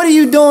 nigga. What are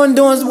you doing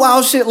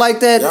wild shit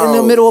like that in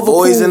the middle of a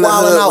pool? Boys in the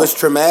Hood was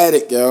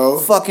traumatic, yo.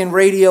 Fucking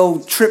radio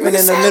tripping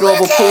in the middle of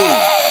a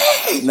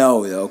pool.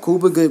 No, yo.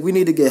 Cuba good. We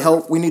need to get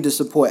help. We need to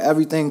support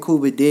everything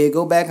Cuba did.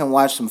 Go back and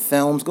watch some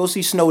films. Go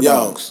see Snow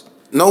Dogs.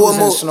 No one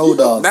movie. Snow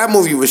Dogs. That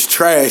movie was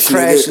trash.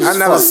 I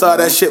never saw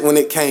that shit when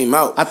it came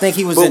out. I think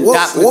he was in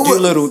Dr.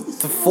 Dolittle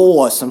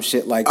 4 or some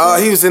shit like that.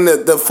 Oh, he was in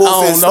the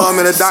fourth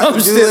installment of Dr.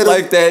 Dolittle. Some shit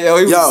like that, yo.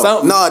 He was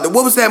something. No,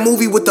 what was that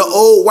movie with the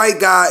old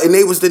white guy and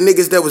they was the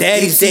niggas that was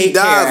Daddy's DC Daycare,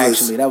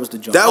 divers? actually. That was the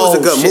joke. That was a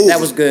good movie.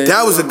 That was good.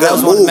 That was a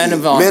good movie.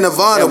 Men of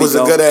Honor was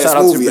a good ass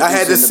movie. I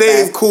had to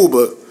save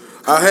Cuba.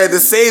 I had to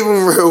save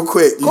him real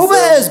quick. Cuba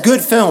has good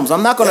films.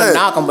 I'm not gonna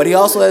knock him, but he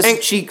also has some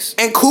cheeks.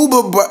 And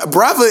Cuba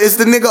brother is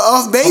the nigga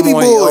off Baby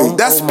Boy.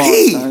 That's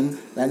P.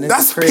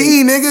 That's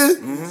P, nigga.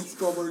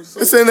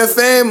 Mm-hmm. It's in the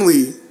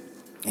family.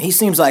 He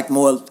seems like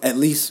more, at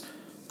least,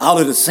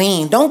 out of the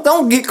scene.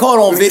 Don't get caught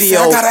on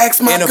video I gotta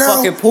ask my in a girl,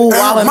 fucking pool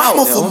wilding out.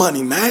 Mama for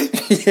money, man.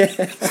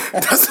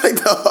 That's like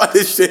the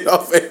hardest shit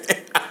off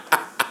it.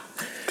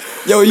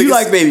 Yo, you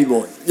like Baby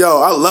Boy?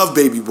 Yo, I love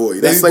Baby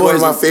Boy. That's like one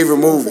of my favorite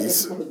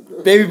movies.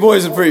 Baby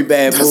Boy's a pretty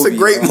bad movie. That's a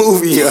great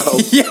movie, yo.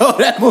 Yo,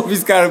 that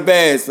movie's kind of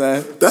bad,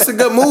 son. That's a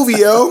good movie,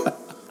 yo.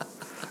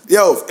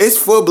 Yo, it's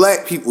for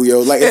black people, yo.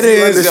 Like, if It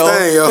you is,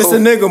 understand, yo. It's a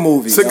nigga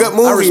movie. It's a good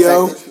movie,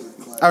 yo.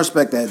 I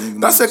respect that nigga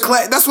That's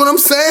movie. That's what I'm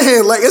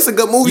saying. Like, it's a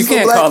good movie You for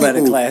can't black call people.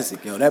 that a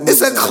classic, yo. That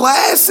It's a movie's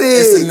classic.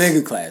 It's a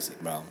nigga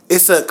classic, bro.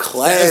 It's a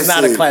classic. It's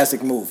not a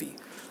classic movie.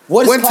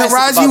 What is When classic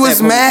Taraji about was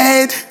that movie?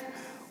 mad,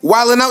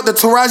 wilding out the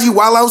Taraji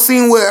wild out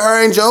scene with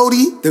her and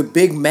Jody. The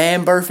big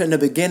man birth in the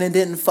beginning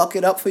didn't fuck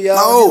it up for y'all.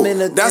 No, Him in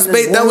the- that's in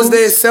the that was womb?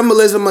 their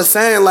symbolism of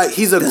saying like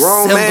he's a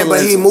grown man, but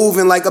he symbolism.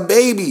 moving like a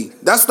baby.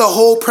 That's the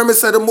whole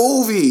premise of the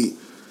movie.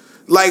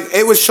 Like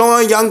it was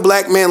showing young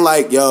black men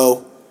like,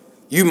 yo,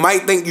 you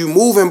might think you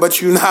moving, but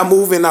you not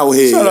moving out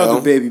here. Shout yo. out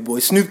to Baby Boy.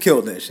 Snoop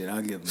killed that shit.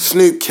 I'll give him.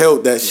 Snoop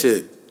killed that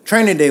shit.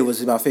 Training Day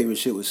was my favorite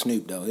shit with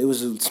Snoop though. It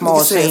was a small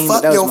Nigga said, scene. but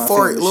fuck that was your my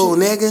fart, favorite little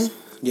shit. nigga.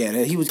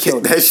 Yeah, he was Get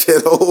killed. that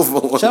shit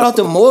over. Shout out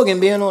to Morgan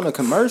being on a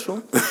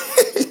commercial.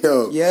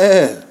 Yo.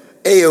 Yeah.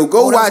 Hey yo,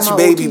 go Oh, that's watch my old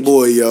Baby teacher.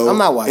 Boy, yo. I'm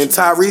not watching And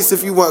Tyrese,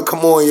 if you want, come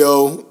on,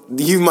 yo.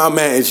 You my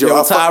man, yo.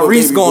 Yo, I fuck with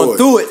Tyrese Baby going Boy.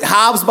 through it.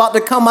 Hobbs about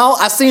to come out.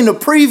 I seen the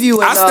preview.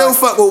 And, I still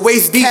fuck with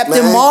Waist Deep,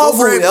 Captain man.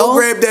 Marvel, go yo.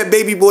 grab that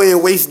Baby Boy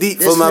and Waist Deep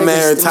for my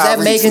man Tyrese. Was that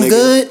Megan nigga.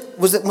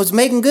 Good? Was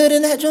Megan Good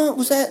in that joint?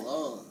 Was that?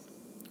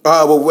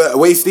 Well,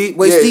 Waist Deep?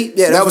 Waist Deep?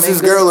 Yeah, that was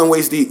his Megan girl Good. in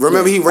Waist Deep.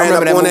 Remember Yeah. he I ran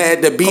remember up on that her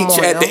at the movie. beach Come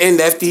on, at the yo.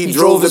 end after he He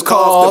drove the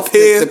car off the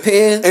pier. the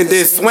pier. And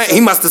then swam. He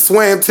must have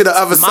swam to the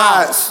other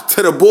Miles. side,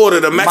 to the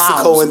border to Mexico,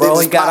 Miles, and then bro.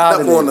 just He got popped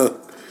out up of on there. her.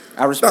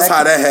 I respect That's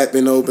how it. that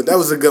happened, though. But that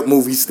was a good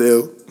movie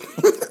still.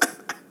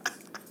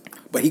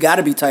 But he got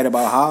to be tight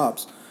about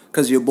Hobbs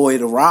because your boy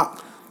The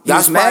Rock. He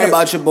was mad probably-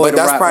 about your boy But The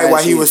that's Rock probably why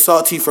last he year. was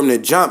salty from the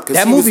jump. Because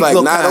That he was movie like,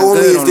 looked not kinda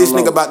only good is on this the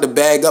nigga low. about to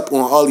bag up on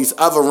all these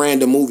other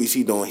random movies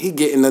he doing, he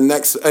getting the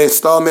next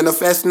installment of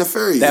Fast and the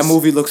Furious. That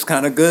movie looks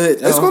kind of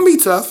good. It's gonna be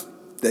tough.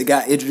 They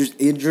got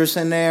Idris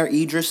in there.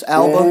 Idris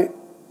Elba. Mhm.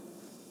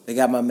 They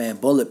got my man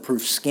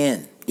Bulletproof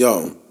Skin.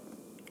 Yo,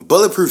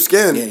 Bulletproof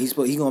Skin. Yeah, he's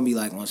gonna be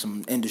like on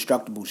some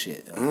indestructible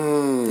shit.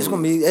 It's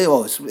gonna be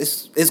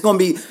it's gonna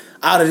be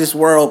out of this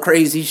world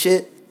crazy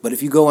shit. But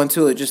if you go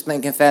into it just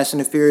thinking Fast and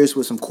the Furious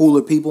with some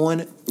cooler people in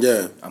it,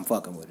 Yeah. I'm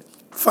fucking with it.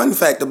 Fun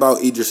fact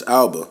about Idris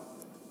Elba.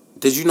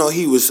 Did you know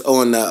he was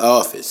on The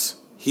Office?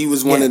 He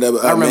was one Yeah, of the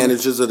I remember.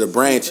 managers of the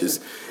branches.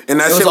 And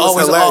that It was shit was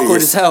always hilarious.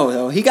 awkward as hell.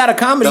 Yo. He got a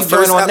comedy The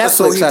joint first on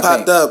episode Netflix. he I popped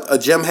think. up, a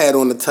Jim had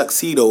on a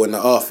tuxedo in The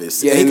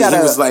Office. Yeah, he and got he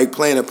a- was like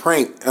playing a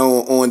prank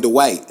on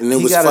Dwight. And it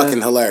He was got a-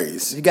 fucking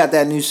hilarious. He got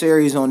that new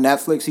series on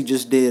Netflix. He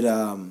just did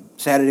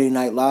Saturday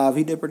Night Live.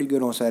 He did pretty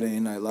good on Saturday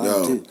Night Live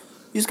Yo. too.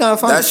 He's kind of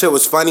funny. That shit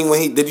was funny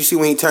did you see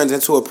when he turns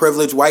into a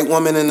privileged white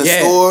woman in the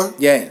store?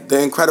 Yeah. The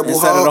Incredible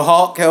Instead Hulk. of the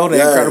Hulk, yo, the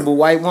Yeah. Incredible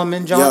White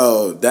Woman jump.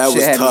 Yo, that Shit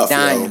was had me tough,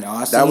 dying, yo. yo. I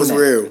That seen was that.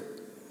 real.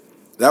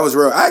 That was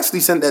real. I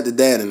actually sent that to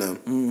Dad and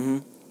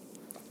them.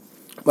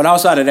 But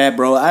outside of that,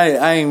 bro,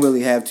 I ain't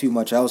really have too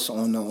much else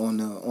on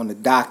the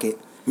docket.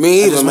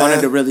 Me I either, just man.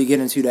 wanted to really get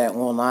into that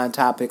online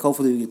topic.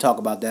 Hopefully, we can talk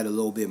about that a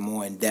little bit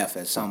more in depth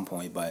at some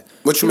point. But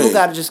What you people mean?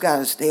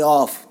 gotta stay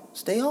off.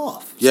 Stay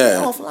off. Yeah.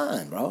 Stay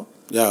offline, bro.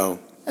 Yo.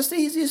 That's the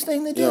easiest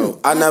thing to do. Yo,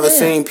 I never Goddamn.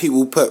 seen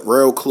people put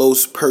real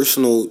close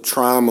personal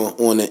trauma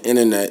on the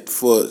internet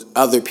for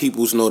other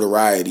people's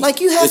notoriety.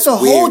 Like you have It's to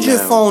weird hold your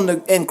now.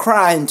 phone and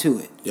cry into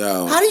it.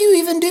 Yo. How do you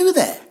even do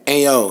that?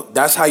 And yo,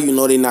 that's how you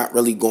know they're not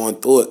really going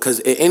through it.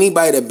 Cause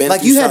anybody that been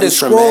Like through you had something to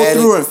scroll traumatic,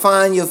 through and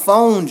find your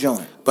phone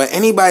joint. but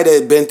anybody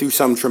that been through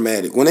something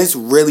traumatic, when it's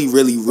really,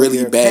 really, really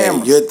your bad,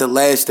 camera. the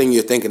last thing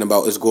you're thinking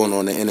about is going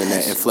on the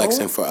internet and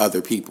flexing for other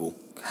people.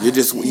 You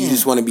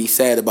just want to be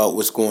sad about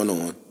what's going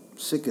on.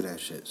 Sick of that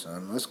shit,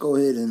 son. Let's go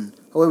ahead and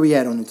where we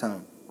at on the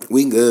time?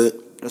 We good.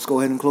 Let's go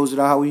ahead and close it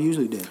out how we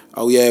usually do.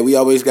 Oh yeah, we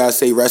always gotta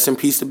say rest in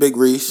peace to Big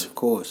Reese. Of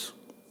course.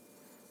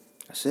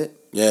 That's it.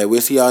 Yeah,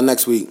 we'll see y'all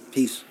next week.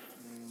 Peace.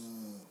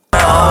 They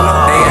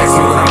ask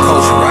me what I'm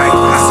coaching, right?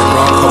 I said,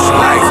 bro, I'm coaching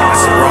life. I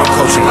said, bro, I'm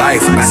coaching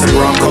life. I said,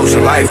 bro, I'm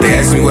coaching life. They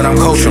ask me what I'm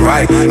coaching,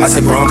 right? I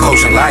said, bro, I'm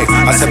coaching life.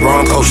 I said, bro,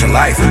 I'm coaching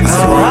life. I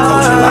said, bro, I'm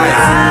coaching life.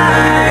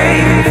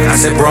 I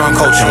said, bro, I'm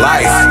coaching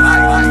life.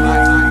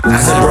 I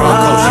said, bro, I'm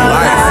coaching life.